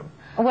assume.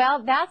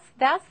 Well,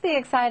 that's the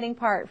exciting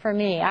part for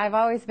me. I've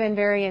always been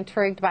very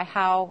intrigued by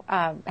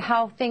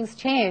how things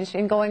changed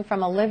in going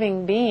from a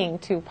living being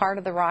to part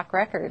of the rock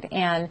record.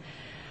 And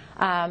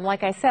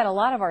like I said, a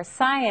lot of our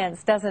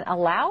science doesn't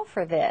allow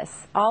for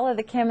this. All of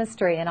the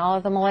chemistry and all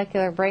of the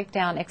molecular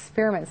breakdown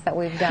experiments that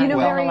we've done. You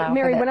know, don't allow for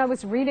Mary, this. when I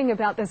was reading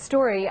about this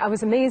story, I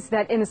was amazed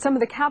that in some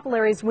of the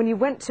capillaries, when you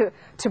went to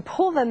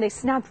pull them, they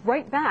snapped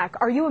right back.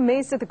 Are you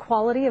amazed at the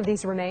quality of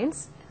these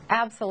remains?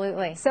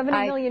 Absolutely.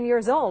 70 million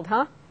years old,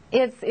 huh?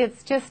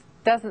 It's just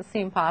doesn't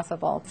seem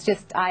possible. It's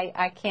just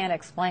I can't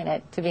explain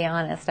it, to be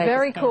honest.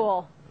 Very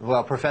cool.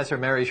 Well, Professor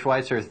Mary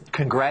Schweitzer,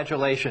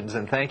 congratulations,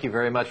 and thank you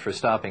very much for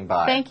stopping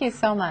by. Thank you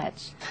so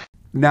much.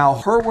 Now,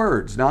 her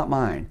words, not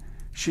mine.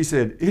 She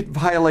said, it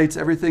violates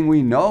everything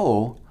we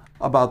know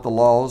about the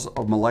laws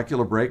of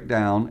molecular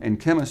breakdown and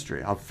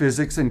chemistry, of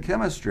physics and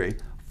chemistry,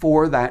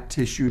 for that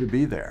tissue to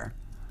be there.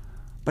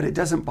 But it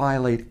doesn't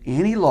violate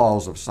any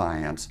laws of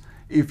science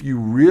if you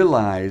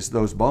realize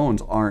those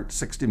bones aren't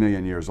 60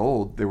 million years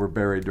old. They were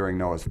buried during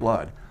Noah's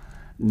flood.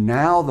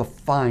 Now the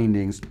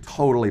findings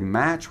totally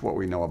match what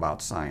we know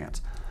about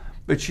science.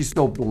 But she's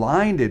so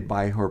blinded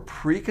by her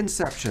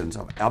preconceptions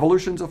of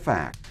evolutions of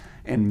fact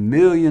and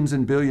millions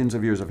and billions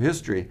of years of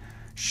history,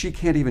 she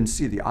can't even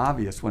see the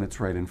obvious when it's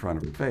right in front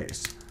of her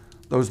face.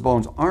 Those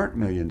bones aren't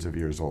millions of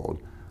years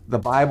old. The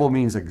Bible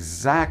means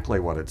exactly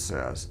what it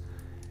says.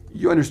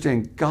 You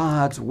understand,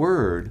 God's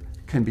word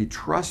can be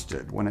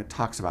trusted when it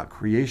talks about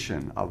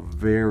creation of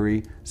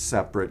very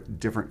separate,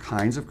 different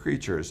kinds of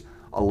creatures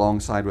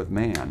alongside with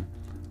man,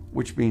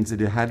 which means that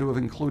it had to have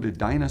included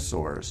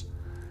dinosaurs.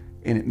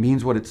 And it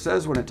means what it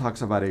says when it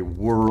talks about a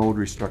world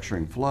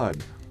restructuring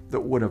flood that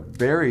would have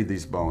buried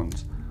these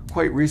bones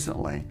quite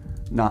recently,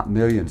 not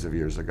millions of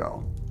years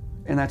ago.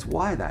 And that's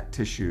why that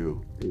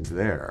tissue is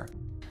there.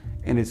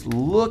 And it's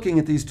looking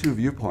at these two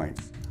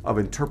viewpoints of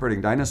interpreting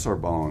dinosaur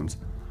bones,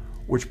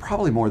 which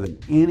probably more than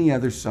any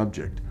other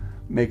subject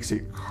makes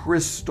it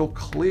crystal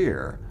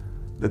clear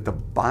that the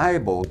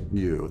Bible's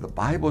view, the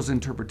Bible's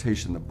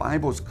interpretation, the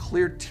Bible's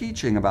clear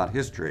teaching about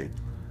history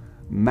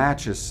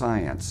matches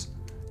science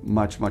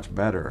much, much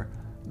better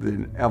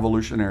than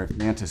evolutionary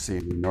fantasy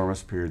in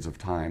enormous periods of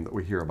time that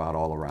we hear about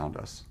all around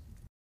us.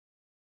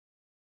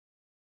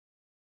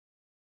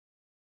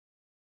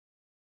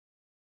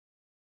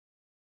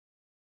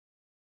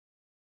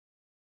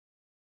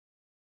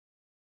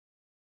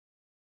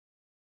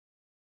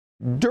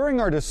 During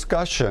our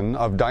discussion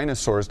of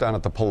dinosaurs down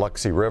at the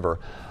Paluxy River,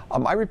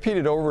 I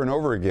repeated over and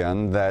over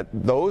again that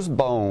those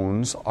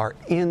bones are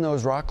in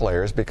those rock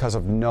layers because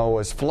of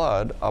Noah's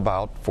flood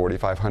about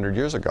 4,500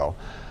 years ago.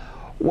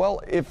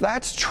 Well, if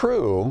that's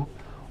true,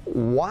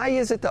 why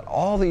is it that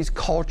all these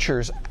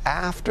cultures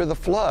after the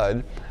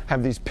flood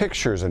have these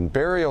pictures and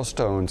burial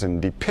stones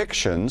and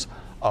depictions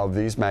of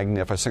these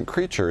magnificent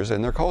creatures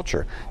in their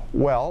culture?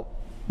 Well,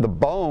 the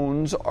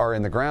bones are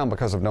in the ground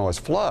because of Noah's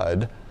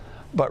flood.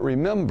 But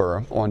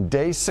remember, on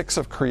day 6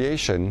 of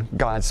creation,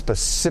 God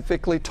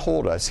specifically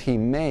told us He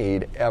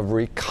made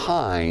every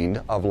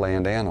kind of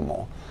land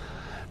animal.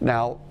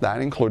 Now,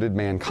 that included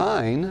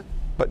mankind,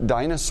 but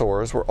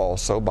dinosaurs were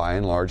also, by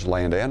and large,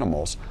 land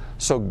animals.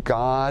 So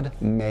God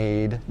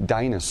made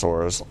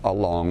dinosaurs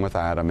along with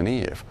Adam and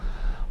Eve.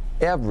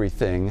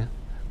 Everything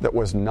that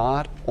was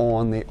not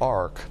on the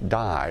ark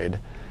died,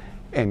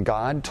 and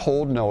God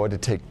told Noah to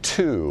take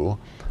 2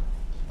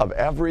 of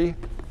every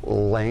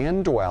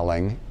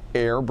land-dwelling,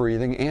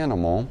 air-breathing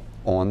animal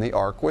on the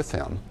ark with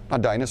him. Now,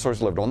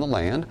 dinosaurs lived on the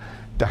land.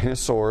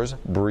 Dinosaurs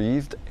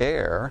breathed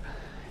air.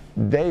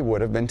 They would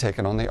have been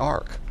taken on the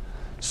ark.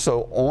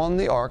 So on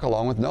the ark,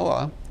 along with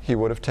Noah, he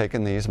would have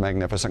taken these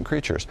magnificent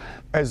creatures.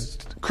 As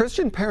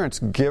Christian parents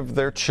give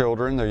their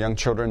children, their young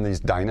children, these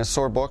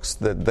dinosaur books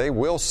that they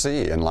will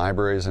see in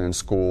libraries and in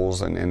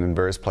schools and in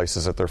various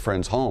places at their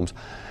friends' homes,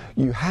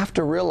 you have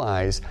to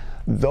realize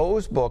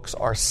those books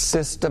are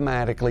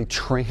systematically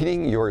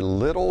training your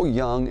little,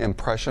 young,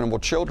 impressionable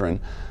children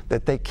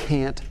that they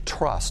can't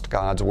trust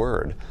God's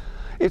Word.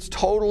 It's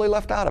totally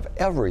left out of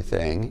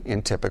everything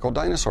in typical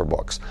dinosaur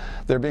books.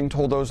 They're being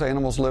told those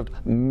animals lived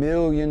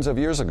millions of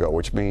years ago,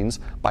 which means,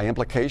 by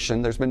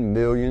implication, there's been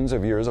millions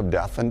of years of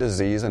death and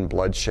disease and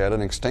bloodshed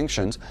and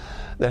extinctions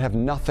that have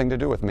nothing to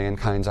do with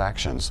mankind's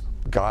actions.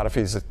 God, if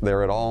He's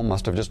there at all,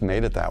 must have just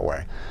made it that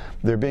way.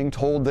 They're being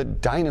told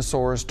that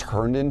dinosaurs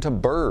turned into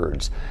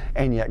birds,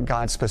 and yet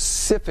God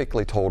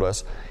specifically told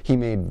us He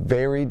made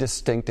very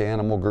distinct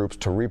animal groups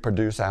to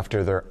reproduce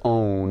after their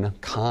own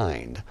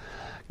kind.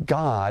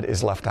 God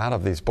is left out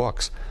of these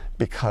books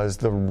because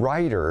the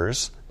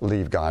writers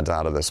leave God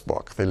out of this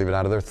book. They leave it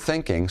out of their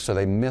thinking, so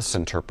they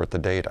misinterpret the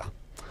data.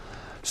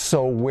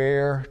 So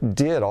where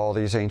did all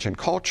these ancient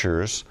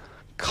cultures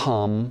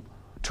come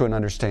to an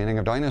understanding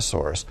of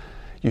dinosaurs?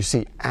 You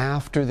see,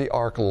 after the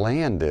ark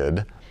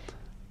landed,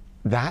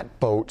 that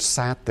boat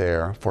sat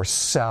there for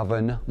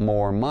 7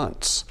 more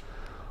months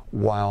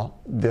while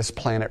this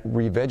planet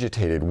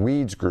revegetated.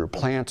 Weeds grew,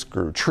 plants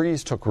grew,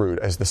 trees took root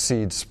as the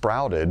seeds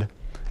sprouted,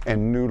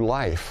 and new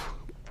life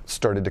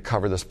started to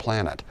cover this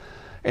planet.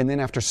 And then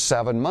after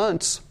 7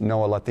 months,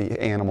 Noah let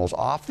the animals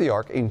off the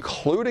ark,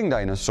 including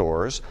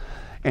dinosaurs,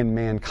 and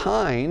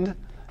mankind,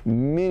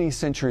 many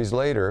centuries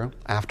later,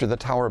 after the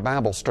Tower of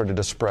Babel, started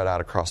to spread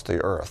out across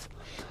the earth.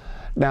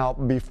 Now,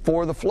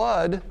 before the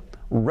flood,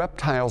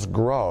 reptiles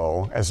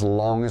grow as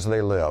long as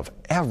they live.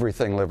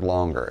 Everything lived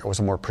longer. It was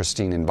a more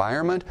pristine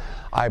environment.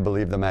 I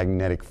believe the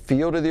magnetic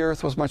field of the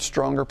earth was much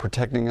stronger,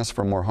 protecting us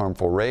from more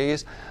harmful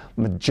rays.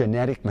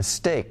 Genetic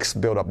mistakes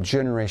built up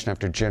generation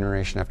after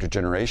generation after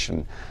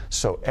generation.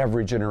 So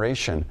every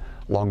generation,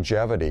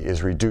 longevity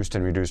is reduced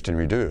and reduced and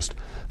reduced.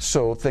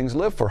 So things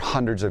live for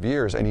hundreds of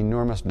years, and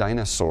enormous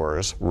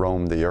dinosaurs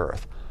roamed the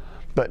earth.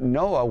 But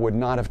Noah would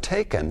not have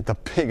taken the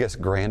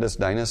biggest, grandest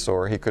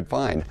dinosaur he could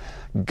find.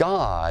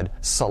 God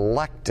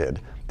selected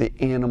the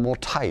animal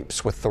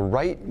types with the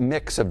right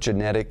mix of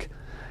genetic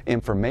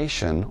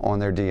information on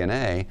their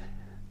DNA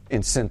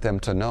and sent them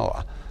to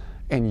Noah.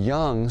 And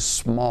young,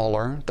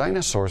 smaller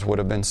dinosaurs would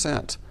have been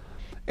sent.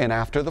 And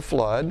after the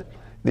flood,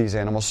 these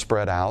animals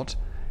spread out,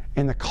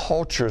 and the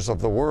cultures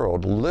of the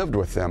world lived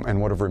with them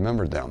and would have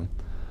remembered them.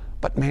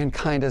 But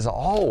mankind, as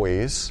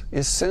always,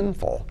 is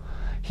sinful.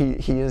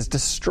 He is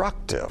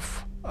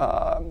destructive.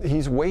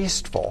 He's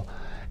wasteful.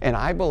 And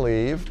I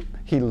believe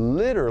he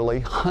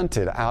literally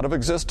hunted out of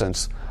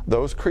existence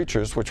those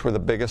creatures which were the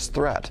biggest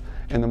threat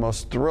and the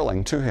most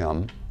thrilling to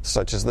him,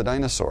 such as the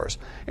dinosaurs.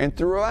 And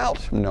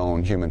throughout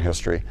known human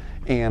history,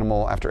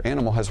 animal after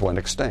animal has went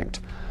extinct.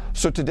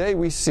 So today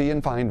we see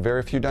and find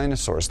very few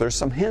dinosaurs. There's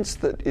some hints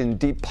that in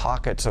deep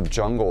pockets of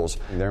jungles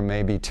there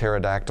may be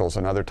pterodactyls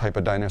and other type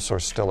of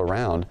dinosaurs still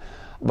around.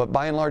 But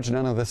by and large,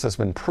 none of this has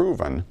been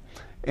proven,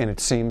 and it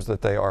seems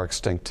that they are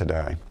extinct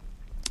today.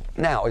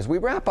 Now, as we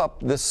wrap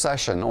up this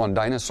session on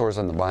dinosaurs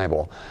in the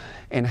Bible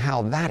and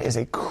how that is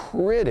a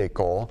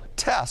critical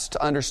test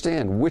to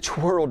understand which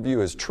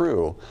worldview is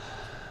true,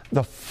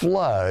 the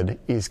flood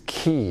is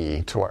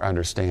key to our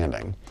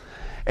understanding.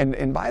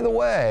 And by the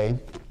way,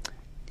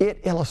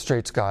 it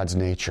illustrates God's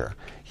nature.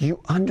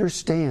 You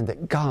understand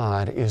that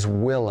God is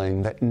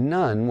willing that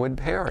none would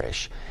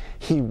perish.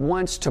 He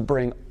wants to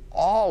bring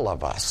all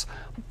of us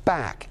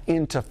back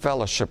into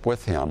fellowship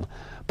with Him.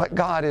 But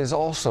God is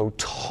also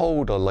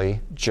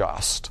totally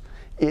just.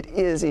 It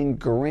is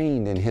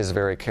ingrained in His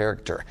very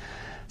character.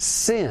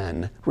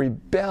 Sin,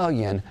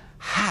 rebellion,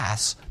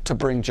 has to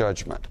bring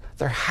judgment.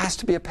 There has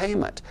to be a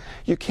payment.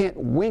 You can't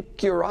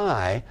wink your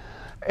eye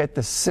at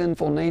the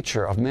sinful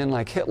nature of men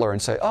like Hitler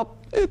and say, oh,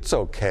 it's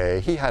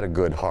okay, he had a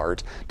good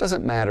heart.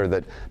 Doesn't matter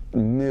that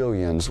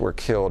millions were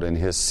killed in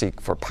his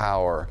seek for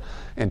power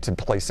and to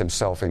place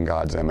himself in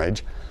God's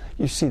image.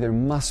 You see, there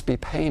must be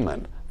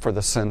payment for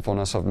the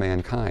sinfulness of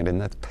mankind, and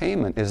that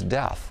payment is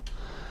death.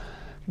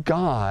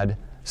 God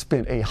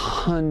spent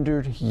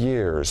 100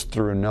 years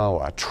through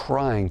Noah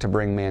trying to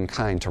bring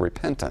mankind to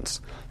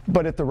repentance.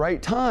 But at the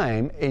right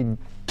time, a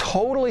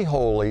totally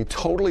holy,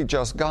 totally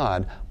just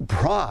God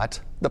brought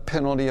the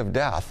penalty of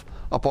death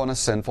upon a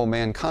sinful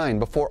mankind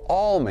before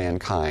all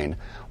mankind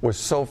was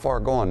so far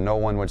gone no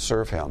one would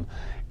serve Him.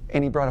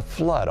 And He brought a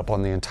flood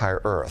upon the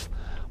entire earth.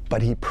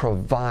 But He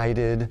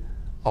provided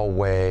a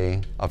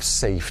way of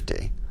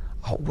safety,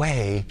 a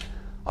way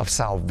of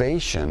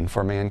salvation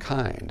for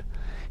mankind.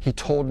 He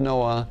told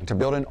Noah to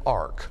build an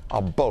ark,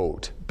 a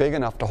boat, big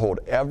enough to hold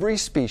every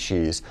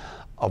species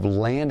of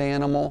land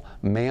animal,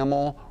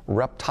 mammal,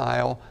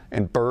 reptile,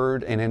 and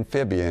bird and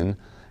amphibian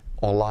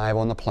alive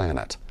on the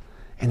planet.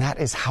 And that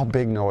is how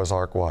big Noah's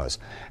ark was.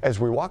 As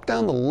we walk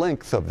down the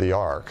length of the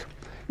ark,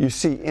 you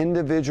see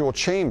individual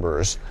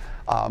chambers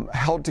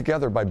held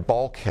together by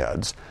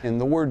bulkheads.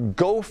 And the word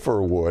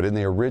gopher wood in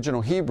the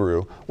original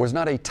Hebrew was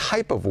not a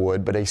type of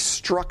wood, but a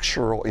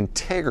structural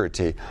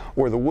integrity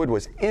where the wood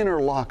was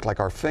interlocked like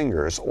our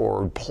fingers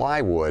or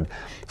plywood,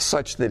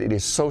 such that it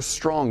is so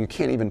strong you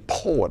can't even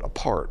pull it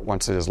apart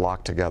once it is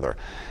locked together.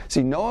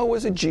 See, Noah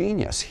was a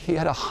genius. He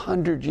had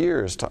 100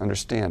 years to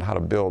understand how to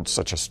build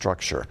such a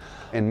structure.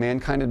 And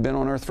mankind had been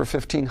on earth for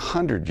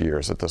 1,500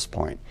 years at this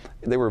point.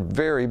 They were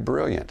very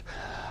brilliant.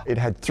 It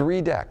had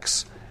 3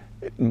 decks.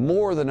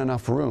 More than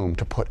enough room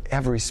to put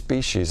every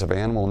species of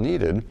animal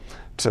needed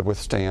to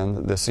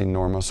withstand this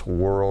enormous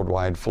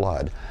worldwide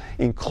flood.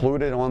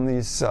 Included on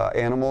these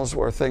animals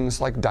were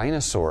things like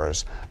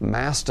dinosaurs,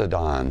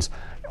 mastodons,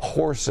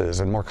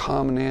 horses, and more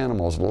common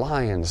animals,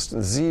 lions,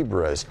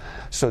 zebras.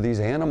 So these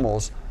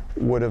animals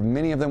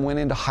many of them went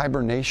into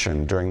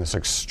hibernation during this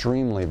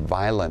extremely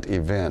violent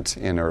event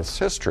in Earth's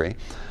history,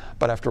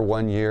 but after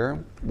 1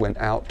 year went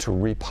out to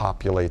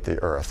repopulate the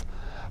Earth.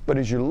 But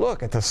as you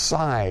look at the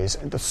size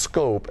and the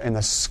scope and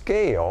the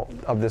scale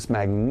of this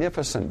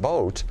magnificent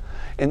boat,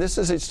 and this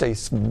is just a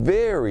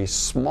very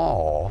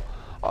small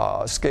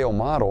scale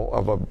model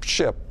of a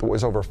ship that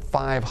was over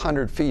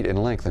 500 feet in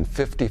length and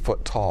 50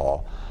 foot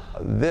tall,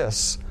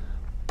 this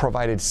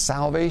provided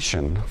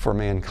salvation for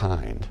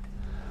mankind.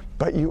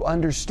 But you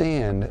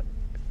understand,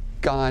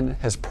 God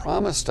has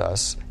promised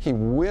us He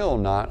will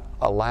not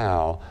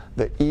allow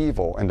the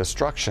evil and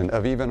destruction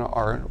of even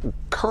our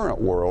current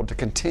world to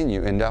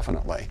continue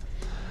indefinitely.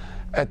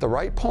 At the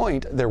right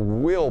point, there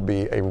will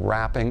be a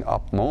wrapping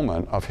up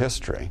moment of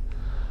history.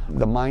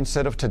 The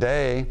mindset of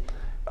today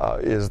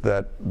is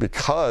that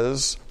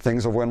because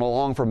things have went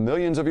along for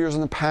millions of years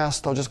in the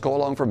past, they'll just go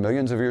along for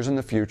millions of years in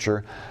the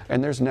future,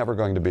 and there's never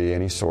going to be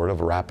any sort of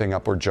wrapping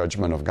up or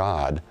judgment of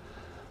God.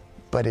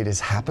 But it has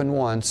happened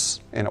once,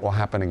 and it will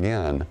happen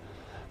again.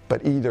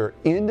 But either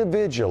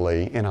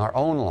individually in our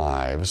own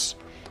lives,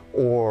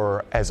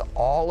 or as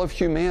all of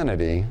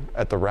humanity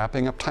at the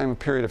wrapping up time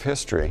period of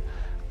history,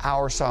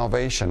 our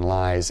salvation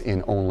lies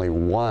in only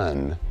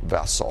one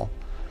vessel,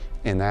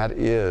 and that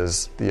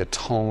is the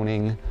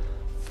atoning,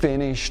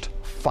 finished,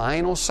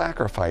 final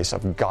sacrifice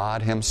of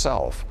God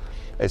Himself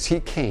as He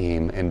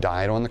came and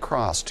died on the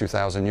cross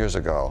 2,000 years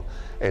ago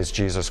as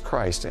Jesus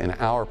Christ in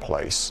our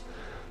place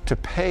to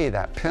pay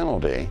that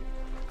penalty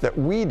that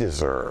we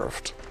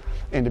deserved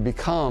and to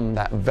become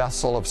that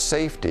vessel of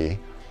safety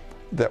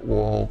that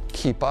will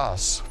keep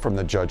us from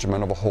the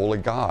judgment of a holy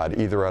God,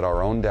 either at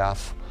our own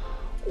death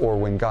or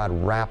when God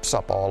wraps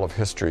up all of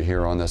history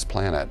here on this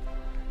planet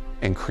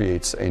and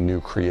creates a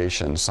new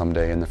creation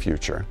someday in the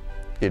future.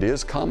 It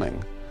is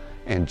coming,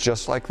 and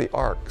just like the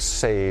ark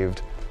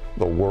saved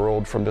the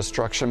world from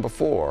destruction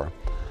before,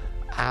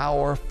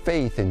 our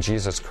faith in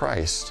Jesus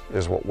Christ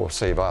is what will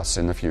save us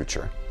in the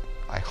future.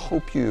 I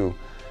hope you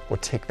will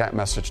take that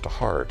message to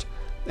heart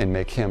and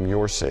make Him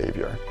your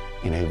Savior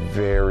in a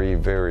very,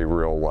 very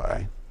real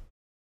way.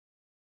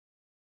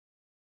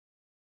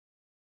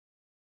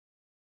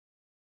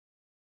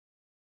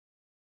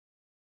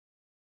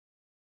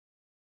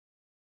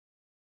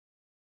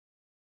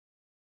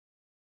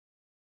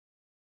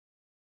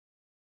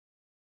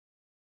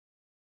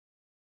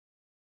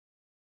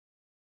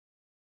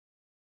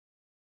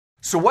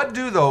 So what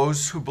do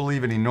those who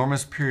believe in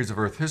enormous periods of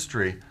Earth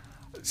history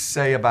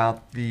say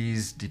about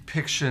these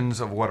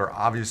depictions of what are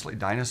obviously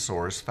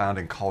dinosaurs found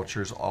in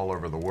cultures all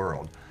over the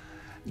world?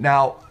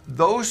 Now,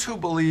 those who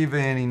believe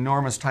in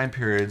enormous time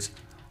periods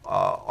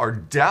are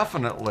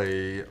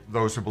definitely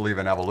those who believe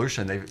in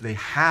evolution. They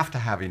have to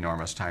have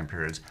enormous time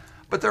periods.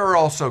 But there are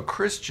also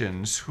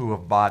Christians who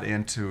have bought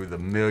into the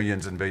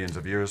millions and billions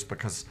of years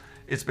because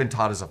it's been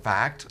taught as a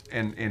fact,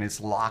 and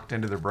it's locked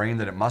into their brain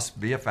that it must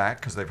be a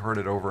fact because they've heard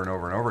it over and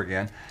over and over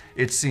again.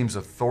 It seems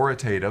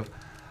authoritative,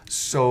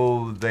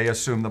 so they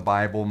assume the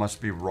Bible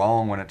must be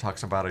wrong when it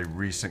talks about a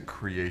recent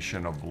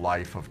creation of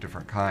life of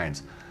different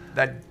kinds.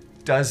 That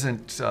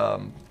doesn't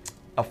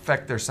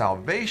affect their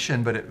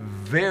salvation, but it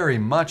very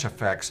much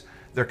affects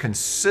their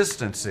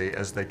consistency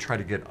as they try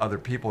to get other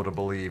people to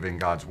believe in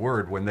God's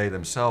Word when they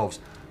themselves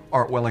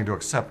aren't willing to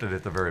accept it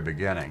at the very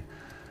beginning.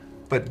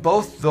 But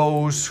both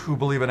those who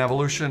believe in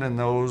evolution and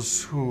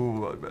those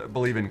who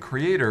believe in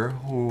Creator,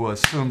 who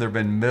assume there have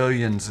been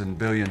millions and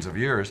billions of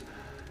years,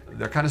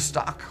 they're kind of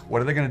stuck.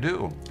 What are they going to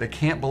do? They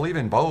can't believe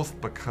in both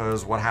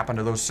because what happened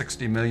to those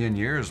 60 million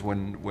years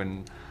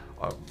when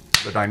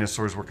the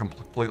dinosaurs were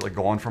completely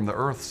gone from the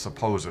earth,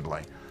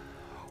 supposedly?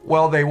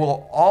 Well, they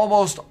will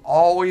almost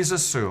always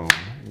assume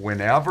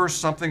whenever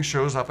something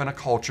shows up in a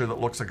culture that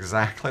looks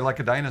exactly like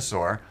a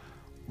dinosaur,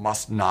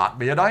 must not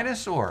be a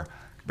dinosaur,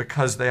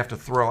 because they have to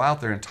throw out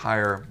their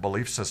entire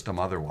belief system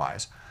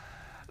otherwise.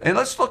 And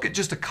let's look at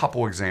just a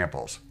couple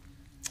examples.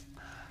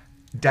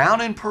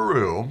 Down in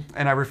Peru,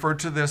 and I referred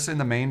to this in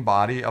the main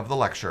body of the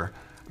lecture,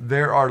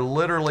 there are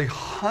literally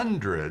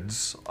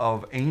hundreds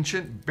of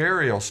ancient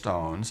burial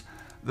stones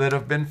that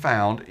have been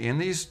found in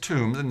these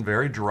tombs in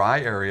very dry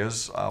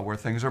areas where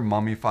things are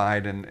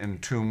mummified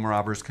and tomb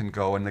robbers can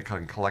go and they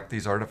can collect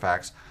these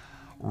artifacts.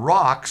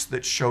 Rocks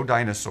that show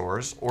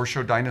dinosaurs, or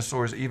show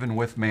dinosaurs even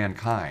with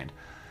mankind.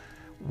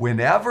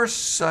 Whenever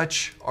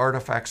such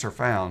artifacts are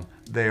found,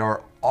 they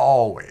are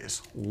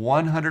always,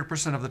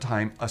 100% of the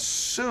time,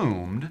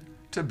 assumed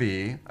to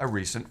be a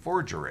recent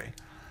forgery.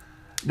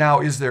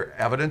 Now, is there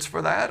evidence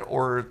for that,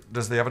 or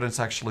does the evidence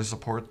actually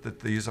support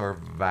that these are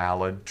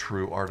valid,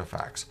 true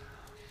artifacts?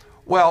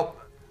 Well,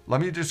 let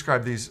me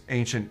describe these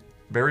ancient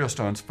burial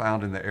stones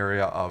found in the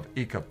area of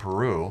Ica,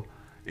 Peru,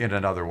 in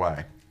another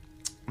way.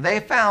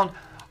 They found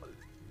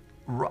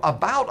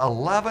about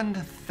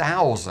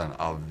 11,000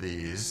 of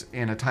these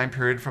in a time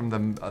period from the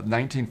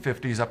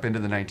 1950s up into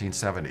the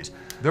 1970s.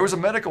 There was a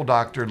medical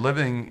doctor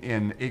living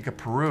in Ica,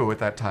 Peru at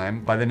that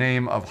time by the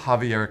name of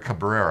Javier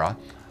Cabrera,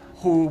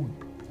 who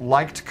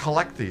liked to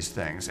collect these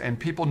things, and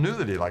people knew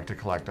that he liked to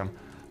collect them.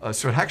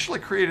 So it actually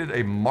created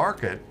a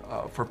market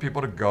for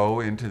people to go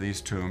into these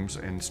tombs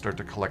and start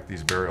to collect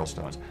these burial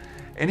stones.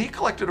 And he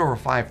collected over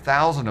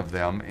 5,000 of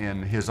them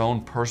in his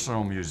own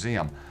personal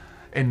museum.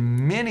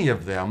 And many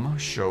of them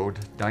showed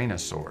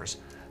dinosaurs.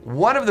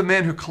 One of the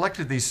men who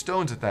collected these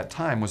stones at that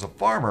time was a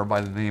farmer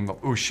by the name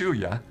of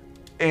Ushuaia,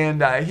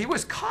 and he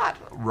was caught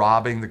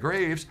robbing the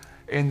graves,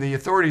 and the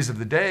authorities of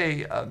the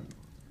day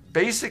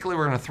basically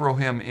were going to throw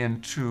him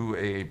into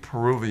a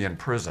Peruvian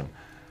prison.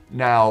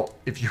 Now,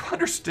 if you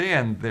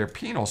understand their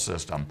penal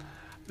system,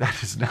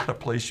 that is not a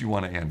place you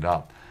want to end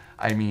up.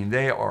 I mean,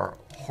 they are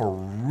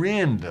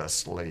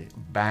horrendously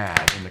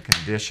bad in the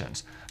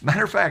conditions.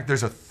 Matter of fact,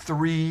 there's a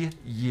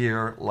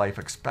 3-year life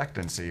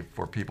expectancy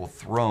for people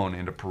thrown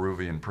into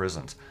Peruvian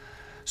prisons.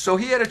 So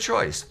he had a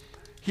choice.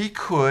 He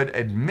could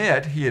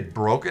admit he had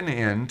broken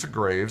into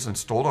graves and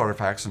stole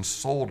artifacts and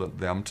sold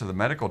them to the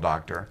medical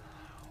doctor,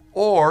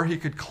 or he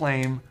could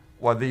claim,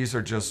 well, these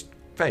are just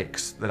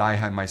fakes that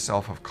I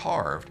myself have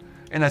carved.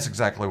 And that's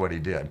exactly what he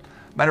did.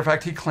 Matter of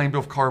fact, he claimed to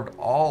have carved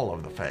all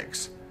of the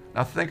fakes.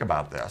 Now think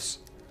about this.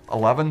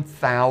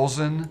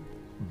 11,000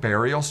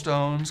 burial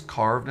stones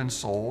carved and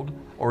sold,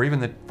 or even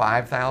the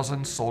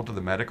 5,000 sold to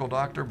the medical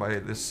doctor by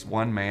this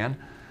one man.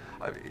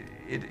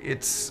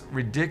 It's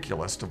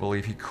ridiculous to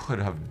believe he could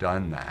have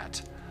done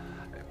that.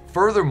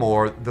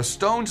 Furthermore, the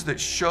stones that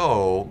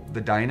show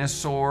the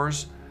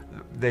dinosaurs,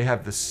 they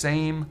have the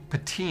same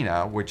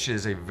patina, which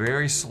is a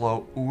very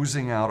slow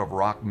oozing out of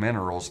rock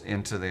minerals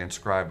into the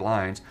inscribed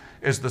lines,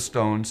 as the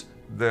stones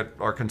that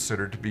are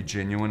considered to be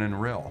genuine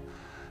and real.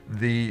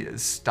 The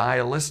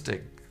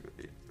stylistic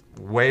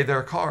way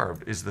they're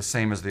carved is the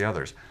same as the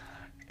others.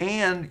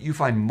 And you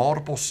find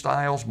multiple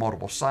styles,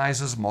 multiple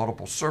sizes,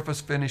 multiple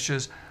surface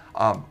finishes.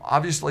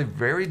 Obviously,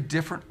 very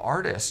different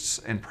artists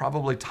and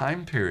probably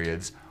time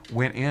periods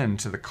went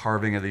into the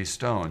carving of these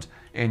stones.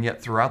 And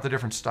yet throughout the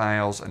different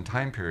styles and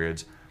time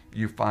periods,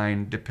 you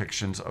find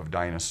depictions of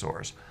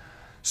dinosaurs.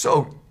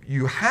 So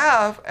you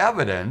have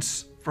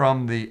evidence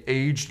from the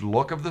aged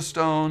look of the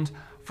stones,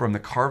 from the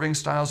carving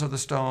styles of the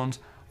stones,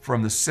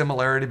 from the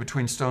similarity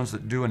between stones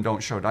that do and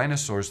don't show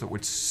dinosaurs, that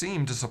would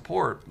seem to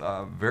support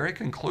very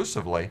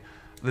conclusively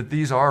that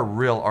these are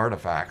real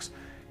artifacts.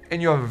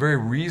 And you have a very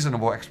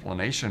reasonable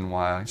explanation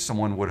why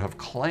someone would have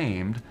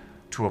claimed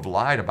to have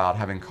lied about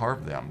having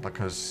carved them,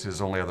 because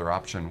his only other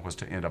option was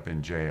to end up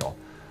in jail.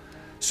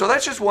 So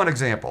that's just one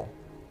example.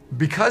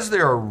 Because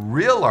there are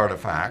real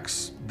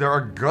artifacts, there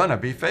are gonna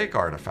be fake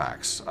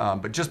artifacts.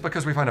 But just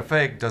because we find a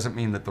fake doesn't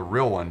mean that the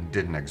real one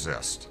didn't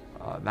exist.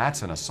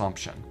 That's an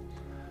assumption.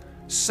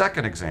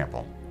 Second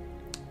example,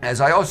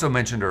 as I also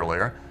mentioned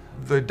earlier,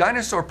 the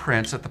dinosaur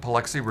prints at the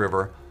Paluxy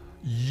River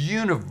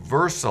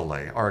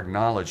universally are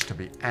acknowledged to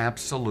be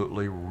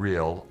absolutely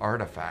real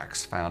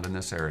artifacts found in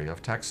this area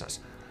of Texas.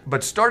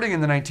 But starting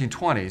in the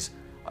 1920s,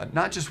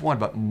 not just one,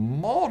 but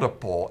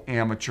multiple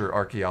amateur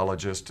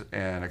archaeologists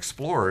and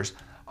explorers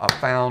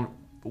found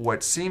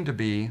what seemed to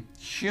be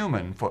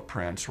human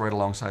footprints right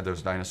alongside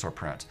those dinosaur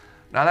prints.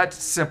 Now that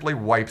simply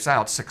wipes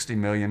out 60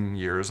 million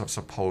years of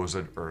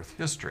supposed Earth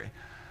history.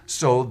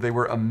 So they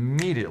were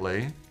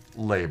immediately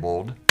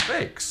labeled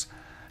fakes.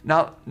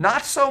 Now,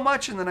 not so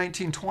much in the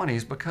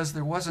 1920s, because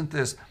there wasn't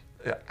this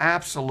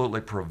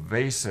absolutely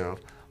pervasive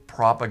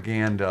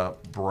propaganda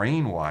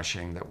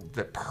brainwashing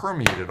that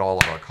permeated all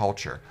of our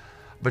culture.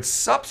 But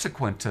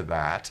subsequent to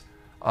that,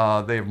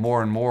 they've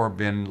more and more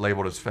been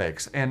labeled as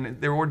fakes.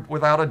 And there were,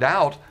 without a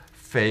doubt,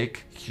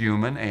 fake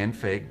human and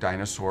fake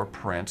dinosaur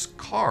prints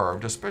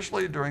carved,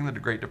 especially during the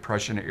Great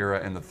Depression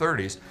era in the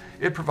 30s.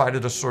 It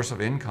provided a source of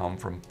income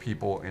from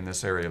people in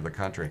this area of the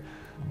country.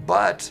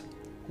 But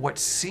what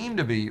seemed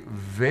to be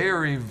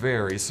very,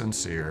 very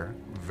sincere,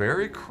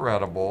 very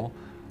credible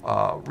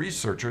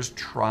researchers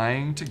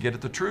trying to get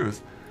at the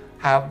truth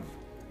have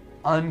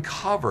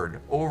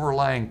uncovered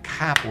overlying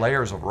cap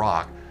layers of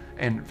rock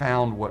and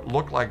found what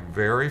looked like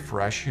very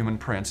fresh human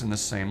prints in the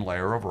same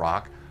layer of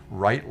rock,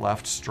 right,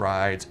 left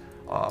strides,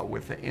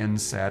 with the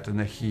inset and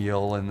the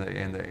heel and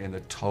the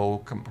toe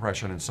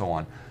compression and so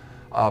on.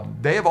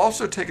 They have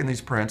also taken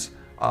these prints,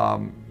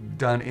 done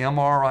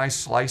MRI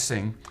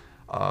slicing,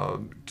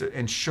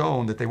 and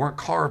shown that they weren't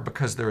carved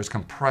because there is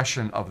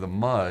compression of the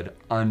mud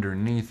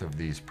underneath of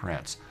these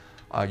prints.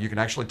 You can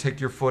actually take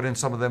your foot in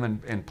some of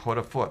them and put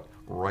a foot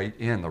right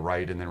in the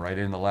right and then right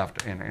in the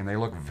left, and they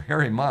look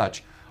very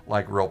much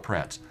like real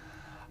prints.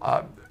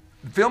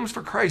 Films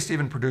for Christ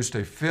even produced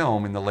a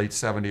film in the late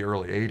 70s,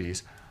 early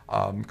 80s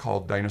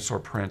called Dinosaur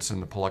Prints in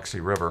the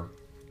Paluxy River.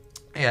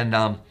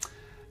 And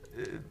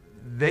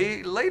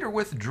they later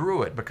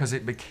withdrew it because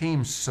it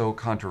became so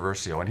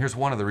controversial. And here's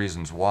one of the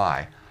reasons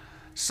why.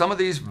 Some of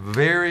these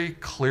very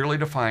clearly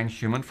defined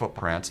human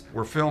footprints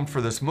were filmed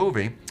for this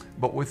movie,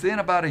 but within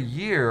about a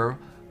year,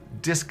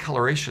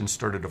 discoloration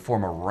started to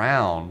form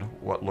around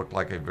what looked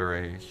like a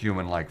very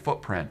human-like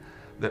footprint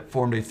that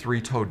formed a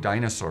three-toed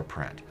dinosaur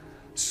print.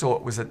 So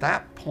it was at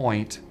that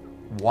point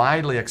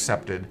widely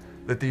accepted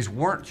that these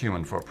weren't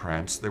human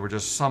footprints, they were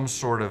just some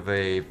sort of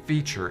a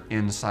feature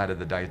inside of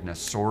the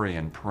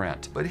dinosaurian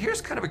print. But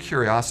here's kind of a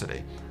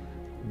curiosity.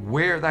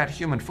 Where that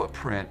human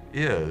footprint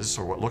is,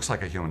 or what looks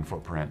like a human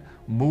footprint,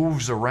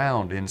 moves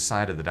around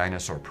inside of the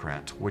dinosaur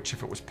print, which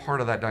if it was part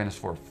of that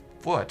dinosaur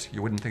foot,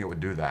 you wouldn't think it would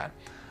do that.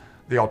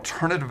 The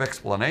alternative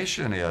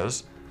explanation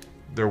is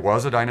there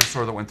was a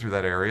dinosaur that went through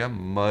that area,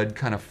 mud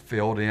kind of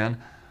filled in,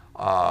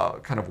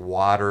 kind of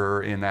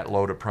water in that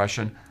low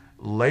depression.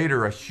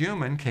 Later, a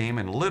human came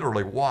and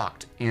literally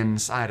walked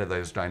inside of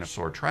those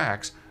dinosaur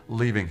tracks,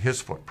 leaving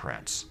his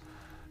footprints.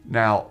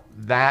 Now,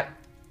 that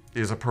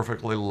is a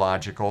perfectly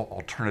logical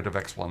alternative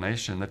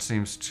explanation that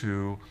seems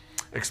to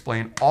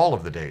explain all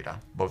of the data,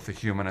 both the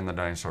human and the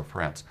dinosaur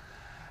prints.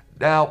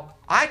 Now,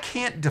 I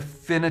can't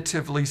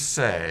definitively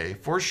say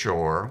for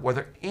sure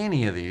whether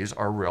any of these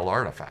are real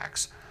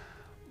artifacts,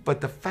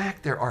 but the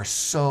fact there are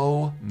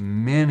so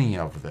many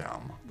of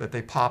them, that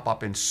they pop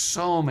up in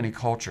so many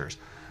cultures,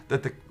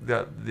 that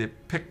the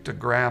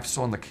pictographs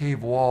on the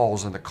cave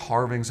walls and the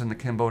carvings in the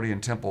Cambodian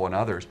temple and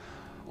others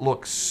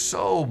look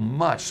so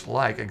much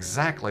like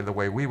exactly the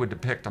way we would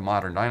depict a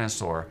modern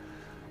dinosaur,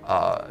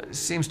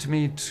 seems to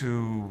me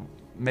to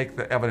make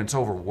the evidence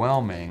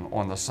overwhelming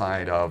on the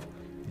side of,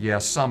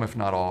 yes, some if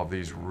not all of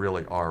these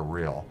really are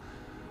real.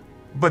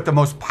 But the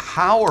most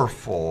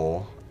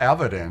powerful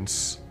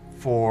evidence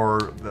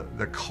for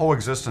the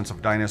coexistence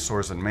of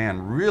dinosaurs and man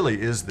really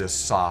is this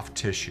soft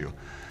tissue.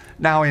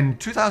 Now, in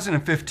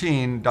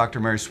 2015, Dr.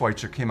 Mary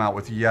Schweitzer came out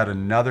with yet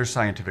another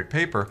scientific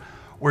paper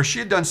where she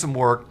had done some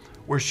work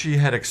where she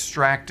had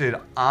extracted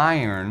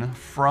iron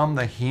from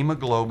the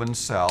hemoglobin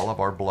cell of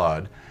our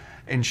blood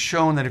and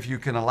shown that if you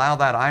can allow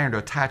that iron to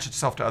attach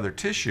itself to other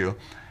tissue,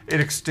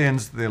 it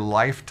extends the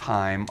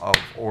lifetime of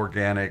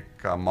organic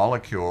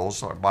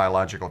molecules or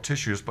biological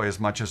tissues by as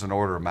much as an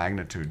order of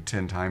magnitude,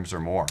 10 times or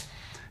more.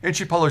 And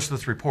she published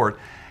this report,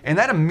 and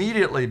that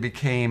immediately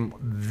became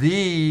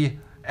the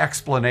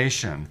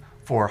explanation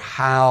for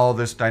how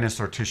this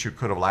dinosaur tissue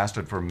could have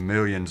lasted for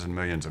millions and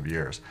millions of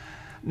years.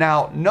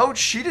 Now, note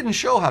she didn't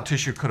show how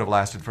tissue could have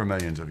lasted for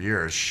millions of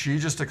years. She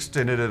just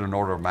extended it an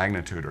order of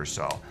magnitude or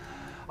so.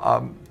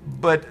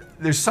 But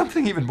there's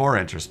something even more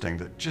interesting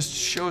that just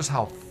shows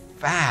how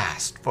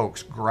fast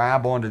folks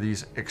grab onto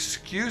these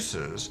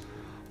excuses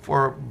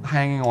for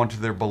hanging on to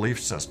their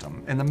belief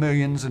system. And the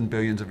millions and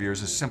billions of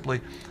years is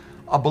simply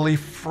a belief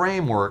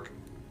framework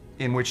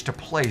in which to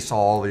place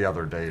all the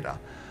other data.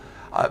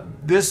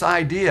 This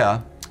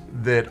idea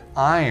that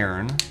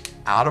iron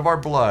out of our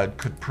blood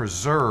could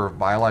preserve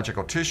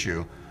biological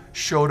tissue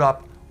showed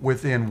up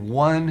within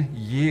 1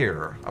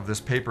 year of this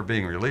paper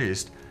being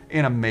released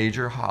in a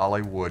major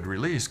Hollywood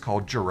release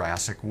called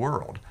Jurassic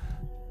World.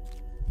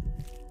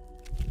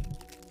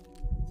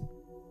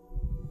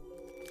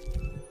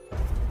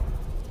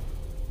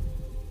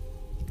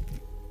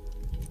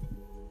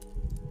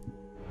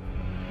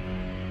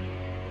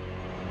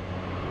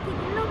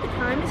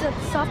 Is that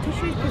the soft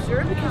tissue is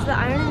preserved because the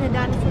iron in the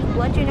dinosaur's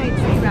blood unites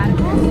free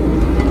radicals,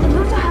 and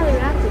those are highly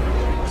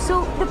reactive.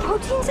 So the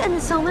proteins and the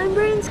cell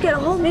membranes get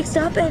all mixed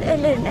up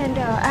and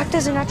act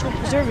as a natural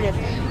preservative.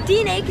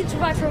 DNA can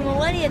survive for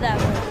millennia that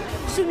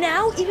way. So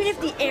now, even if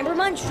the amber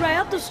mines dry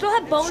up, they'll still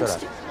have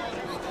bones.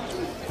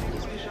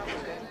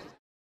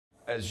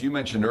 As you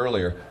mentioned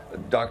earlier,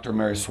 Dr.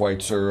 Mary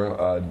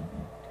Schweitzer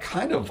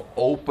kind of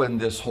opened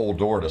this whole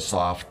door to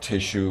soft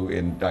tissue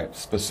in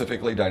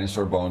specifically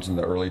dinosaur bones in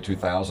the early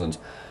 2000s.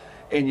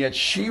 And yet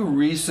she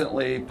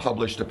recently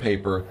published a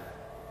paper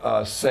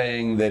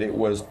saying that it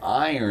was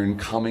iron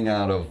coming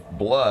out of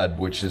blood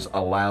which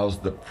allows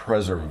the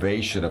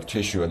preservation of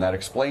tissue, and that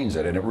explains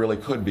it. And it really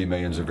could be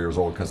millions of years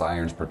old because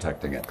iron's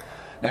protecting it.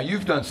 Now,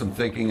 you've done some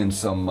thinking and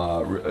some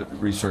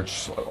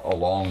research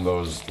along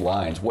those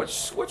lines.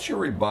 What's your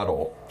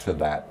rebuttal to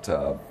that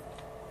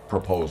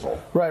proposal?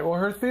 Right. Well,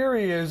 her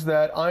theory is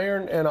that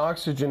iron and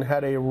oxygen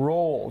had a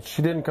role.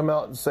 She didn't come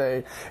out and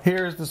say,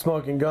 here's the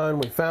smoking gun,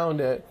 we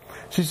found it.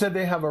 She said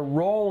they have a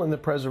role in the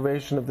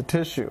preservation of the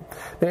tissue.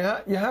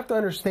 You have to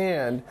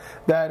understand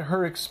that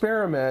her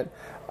experiment,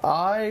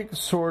 I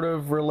sort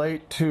of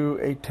relate to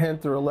a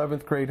 10th or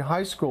 11th grade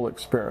high school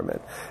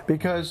experiment,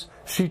 because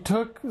she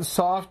took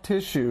soft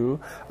tissue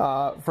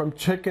from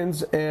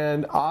chickens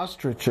and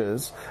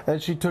ostriches,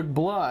 and she took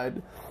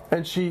blood,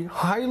 and she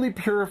highly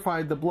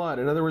purified the blood.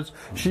 In other words,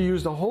 she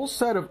used a whole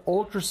set of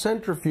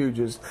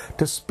ultracentrifuges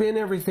to spin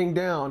everything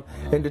down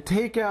and to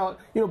take out,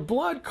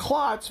 blood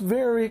clots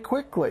very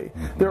quickly.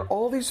 There are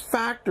all these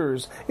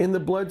factors in the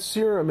blood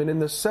serum and in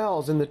the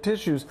cells, in the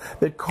tissues,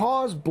 that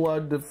cause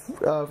blood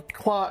to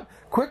clot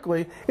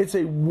quickly. It's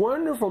a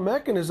wonderful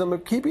mechanism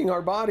of keeping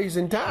our bodies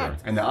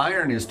intact. Sure. And the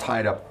iron is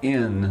tied up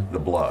in the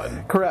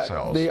blood Correct.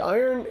 cells. The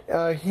iron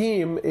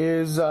heme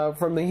is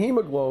from the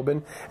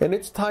hemoglobin, and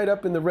it's tied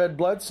up in the red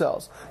blood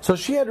cells. So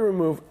she had to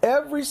remove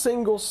every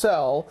single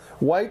cell,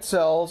 white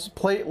cells,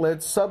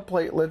 platelets,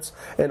 subplatelets,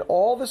 and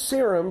all the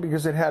serum,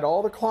 because it had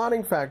all the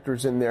clotting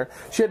factors in there.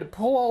 She had to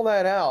pull all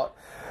that out.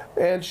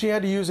 And she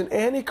had to use an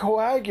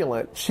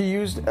anticoagulant. She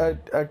used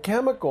a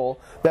chemical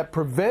that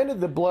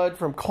prevented the blood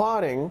from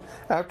clotting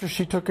after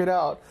she took it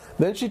out.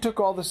 Then she took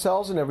all the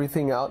cells and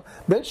everything out.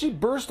 Then she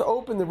burst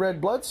open the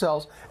red blood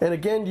cells and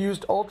again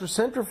used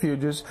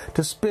ultracentrifuges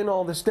to spin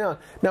all this down.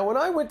 Now, when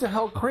I went to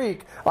Hell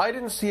Creek, I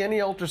didn't see any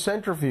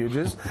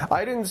ultracentrifuges.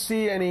 I didn't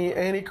see any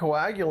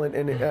anticoagulant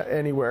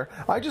anywhere.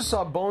 I just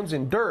saw bones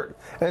in dirt.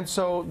 And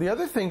so the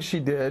other thing she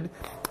did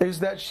is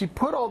that she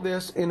put all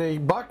this in a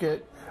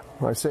bucket.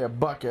 I say a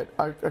bucket,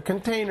 a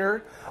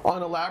container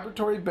on a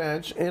laboratory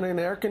bench in an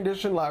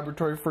air-conditioned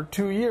laboratory for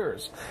 2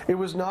 years. It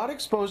was not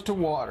exposed to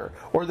water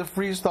or the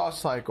freeze-thaw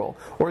cycle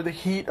or the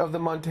heat of the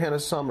Montana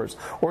summers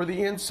or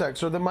the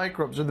insects or the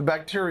microbes or the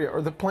bacteria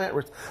or the plant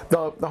roots.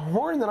 The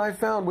horn that I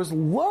found was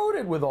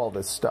loaded with all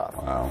this stuff.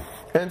 Wow.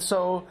 And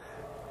so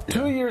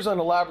 2 years on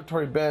a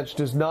laboratory bench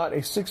does not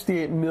a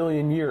 68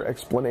 million year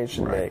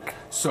explanation make.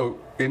 So,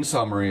 in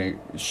summary,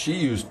 she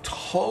used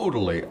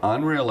totally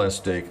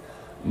unrealistic,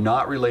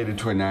 not related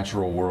to a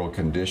natural world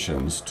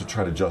conditions to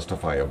try to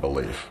justify a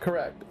belief.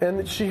 Correct.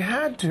 And she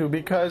had to,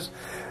 because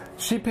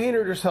she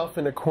painted herself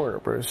in a corner,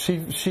 Bruce.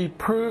 She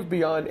proved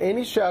beyond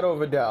any shadow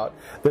of a doubt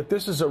that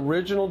this is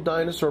original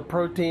dinosaur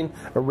protein,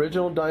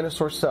 original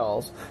dinosaur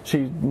cells.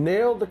 She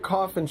nailed the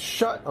coffin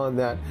shut on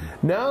that.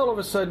 Now all of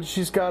a sudden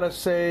she's got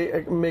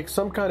to make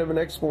some kind of an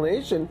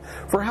explanation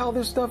for how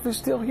this stuff is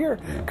still here.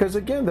 Because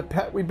again, the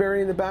pet we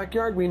bury in the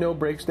backyard, we know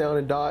breaks down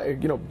and die.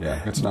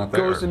 It's not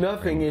there. Goes to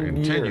nothing in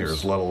years. 10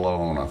 years, let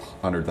alone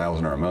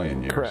 100,000 or a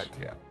million years. Correct.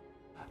 Yeah.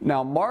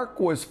 Now,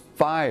 Mark was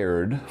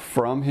fired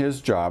from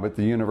his job at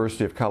the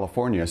University of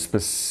California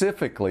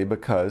specifically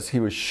because he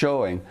was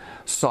showing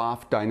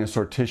soft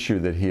dinosaur tissue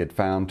that he had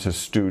found to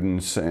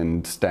students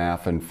and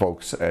staff and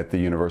folks at the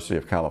University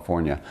of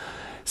California.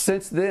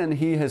 Since then,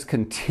 he has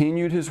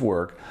continued his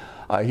work.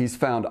 He's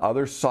found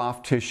other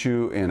soft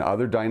tissue in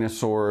other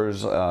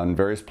dinosaurs in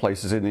various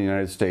places in the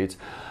United States.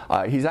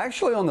 He's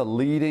actually on the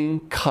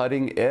leading,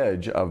 cutting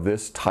edge of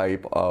this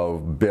type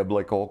of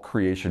biblical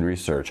creation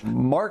research.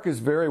 Mark is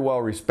very well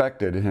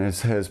respected and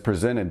has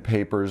presented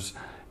papers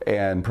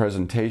and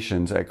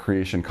presentations at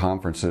creation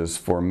conferences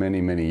for many,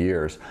 many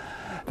years.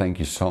 Thank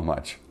you so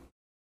much.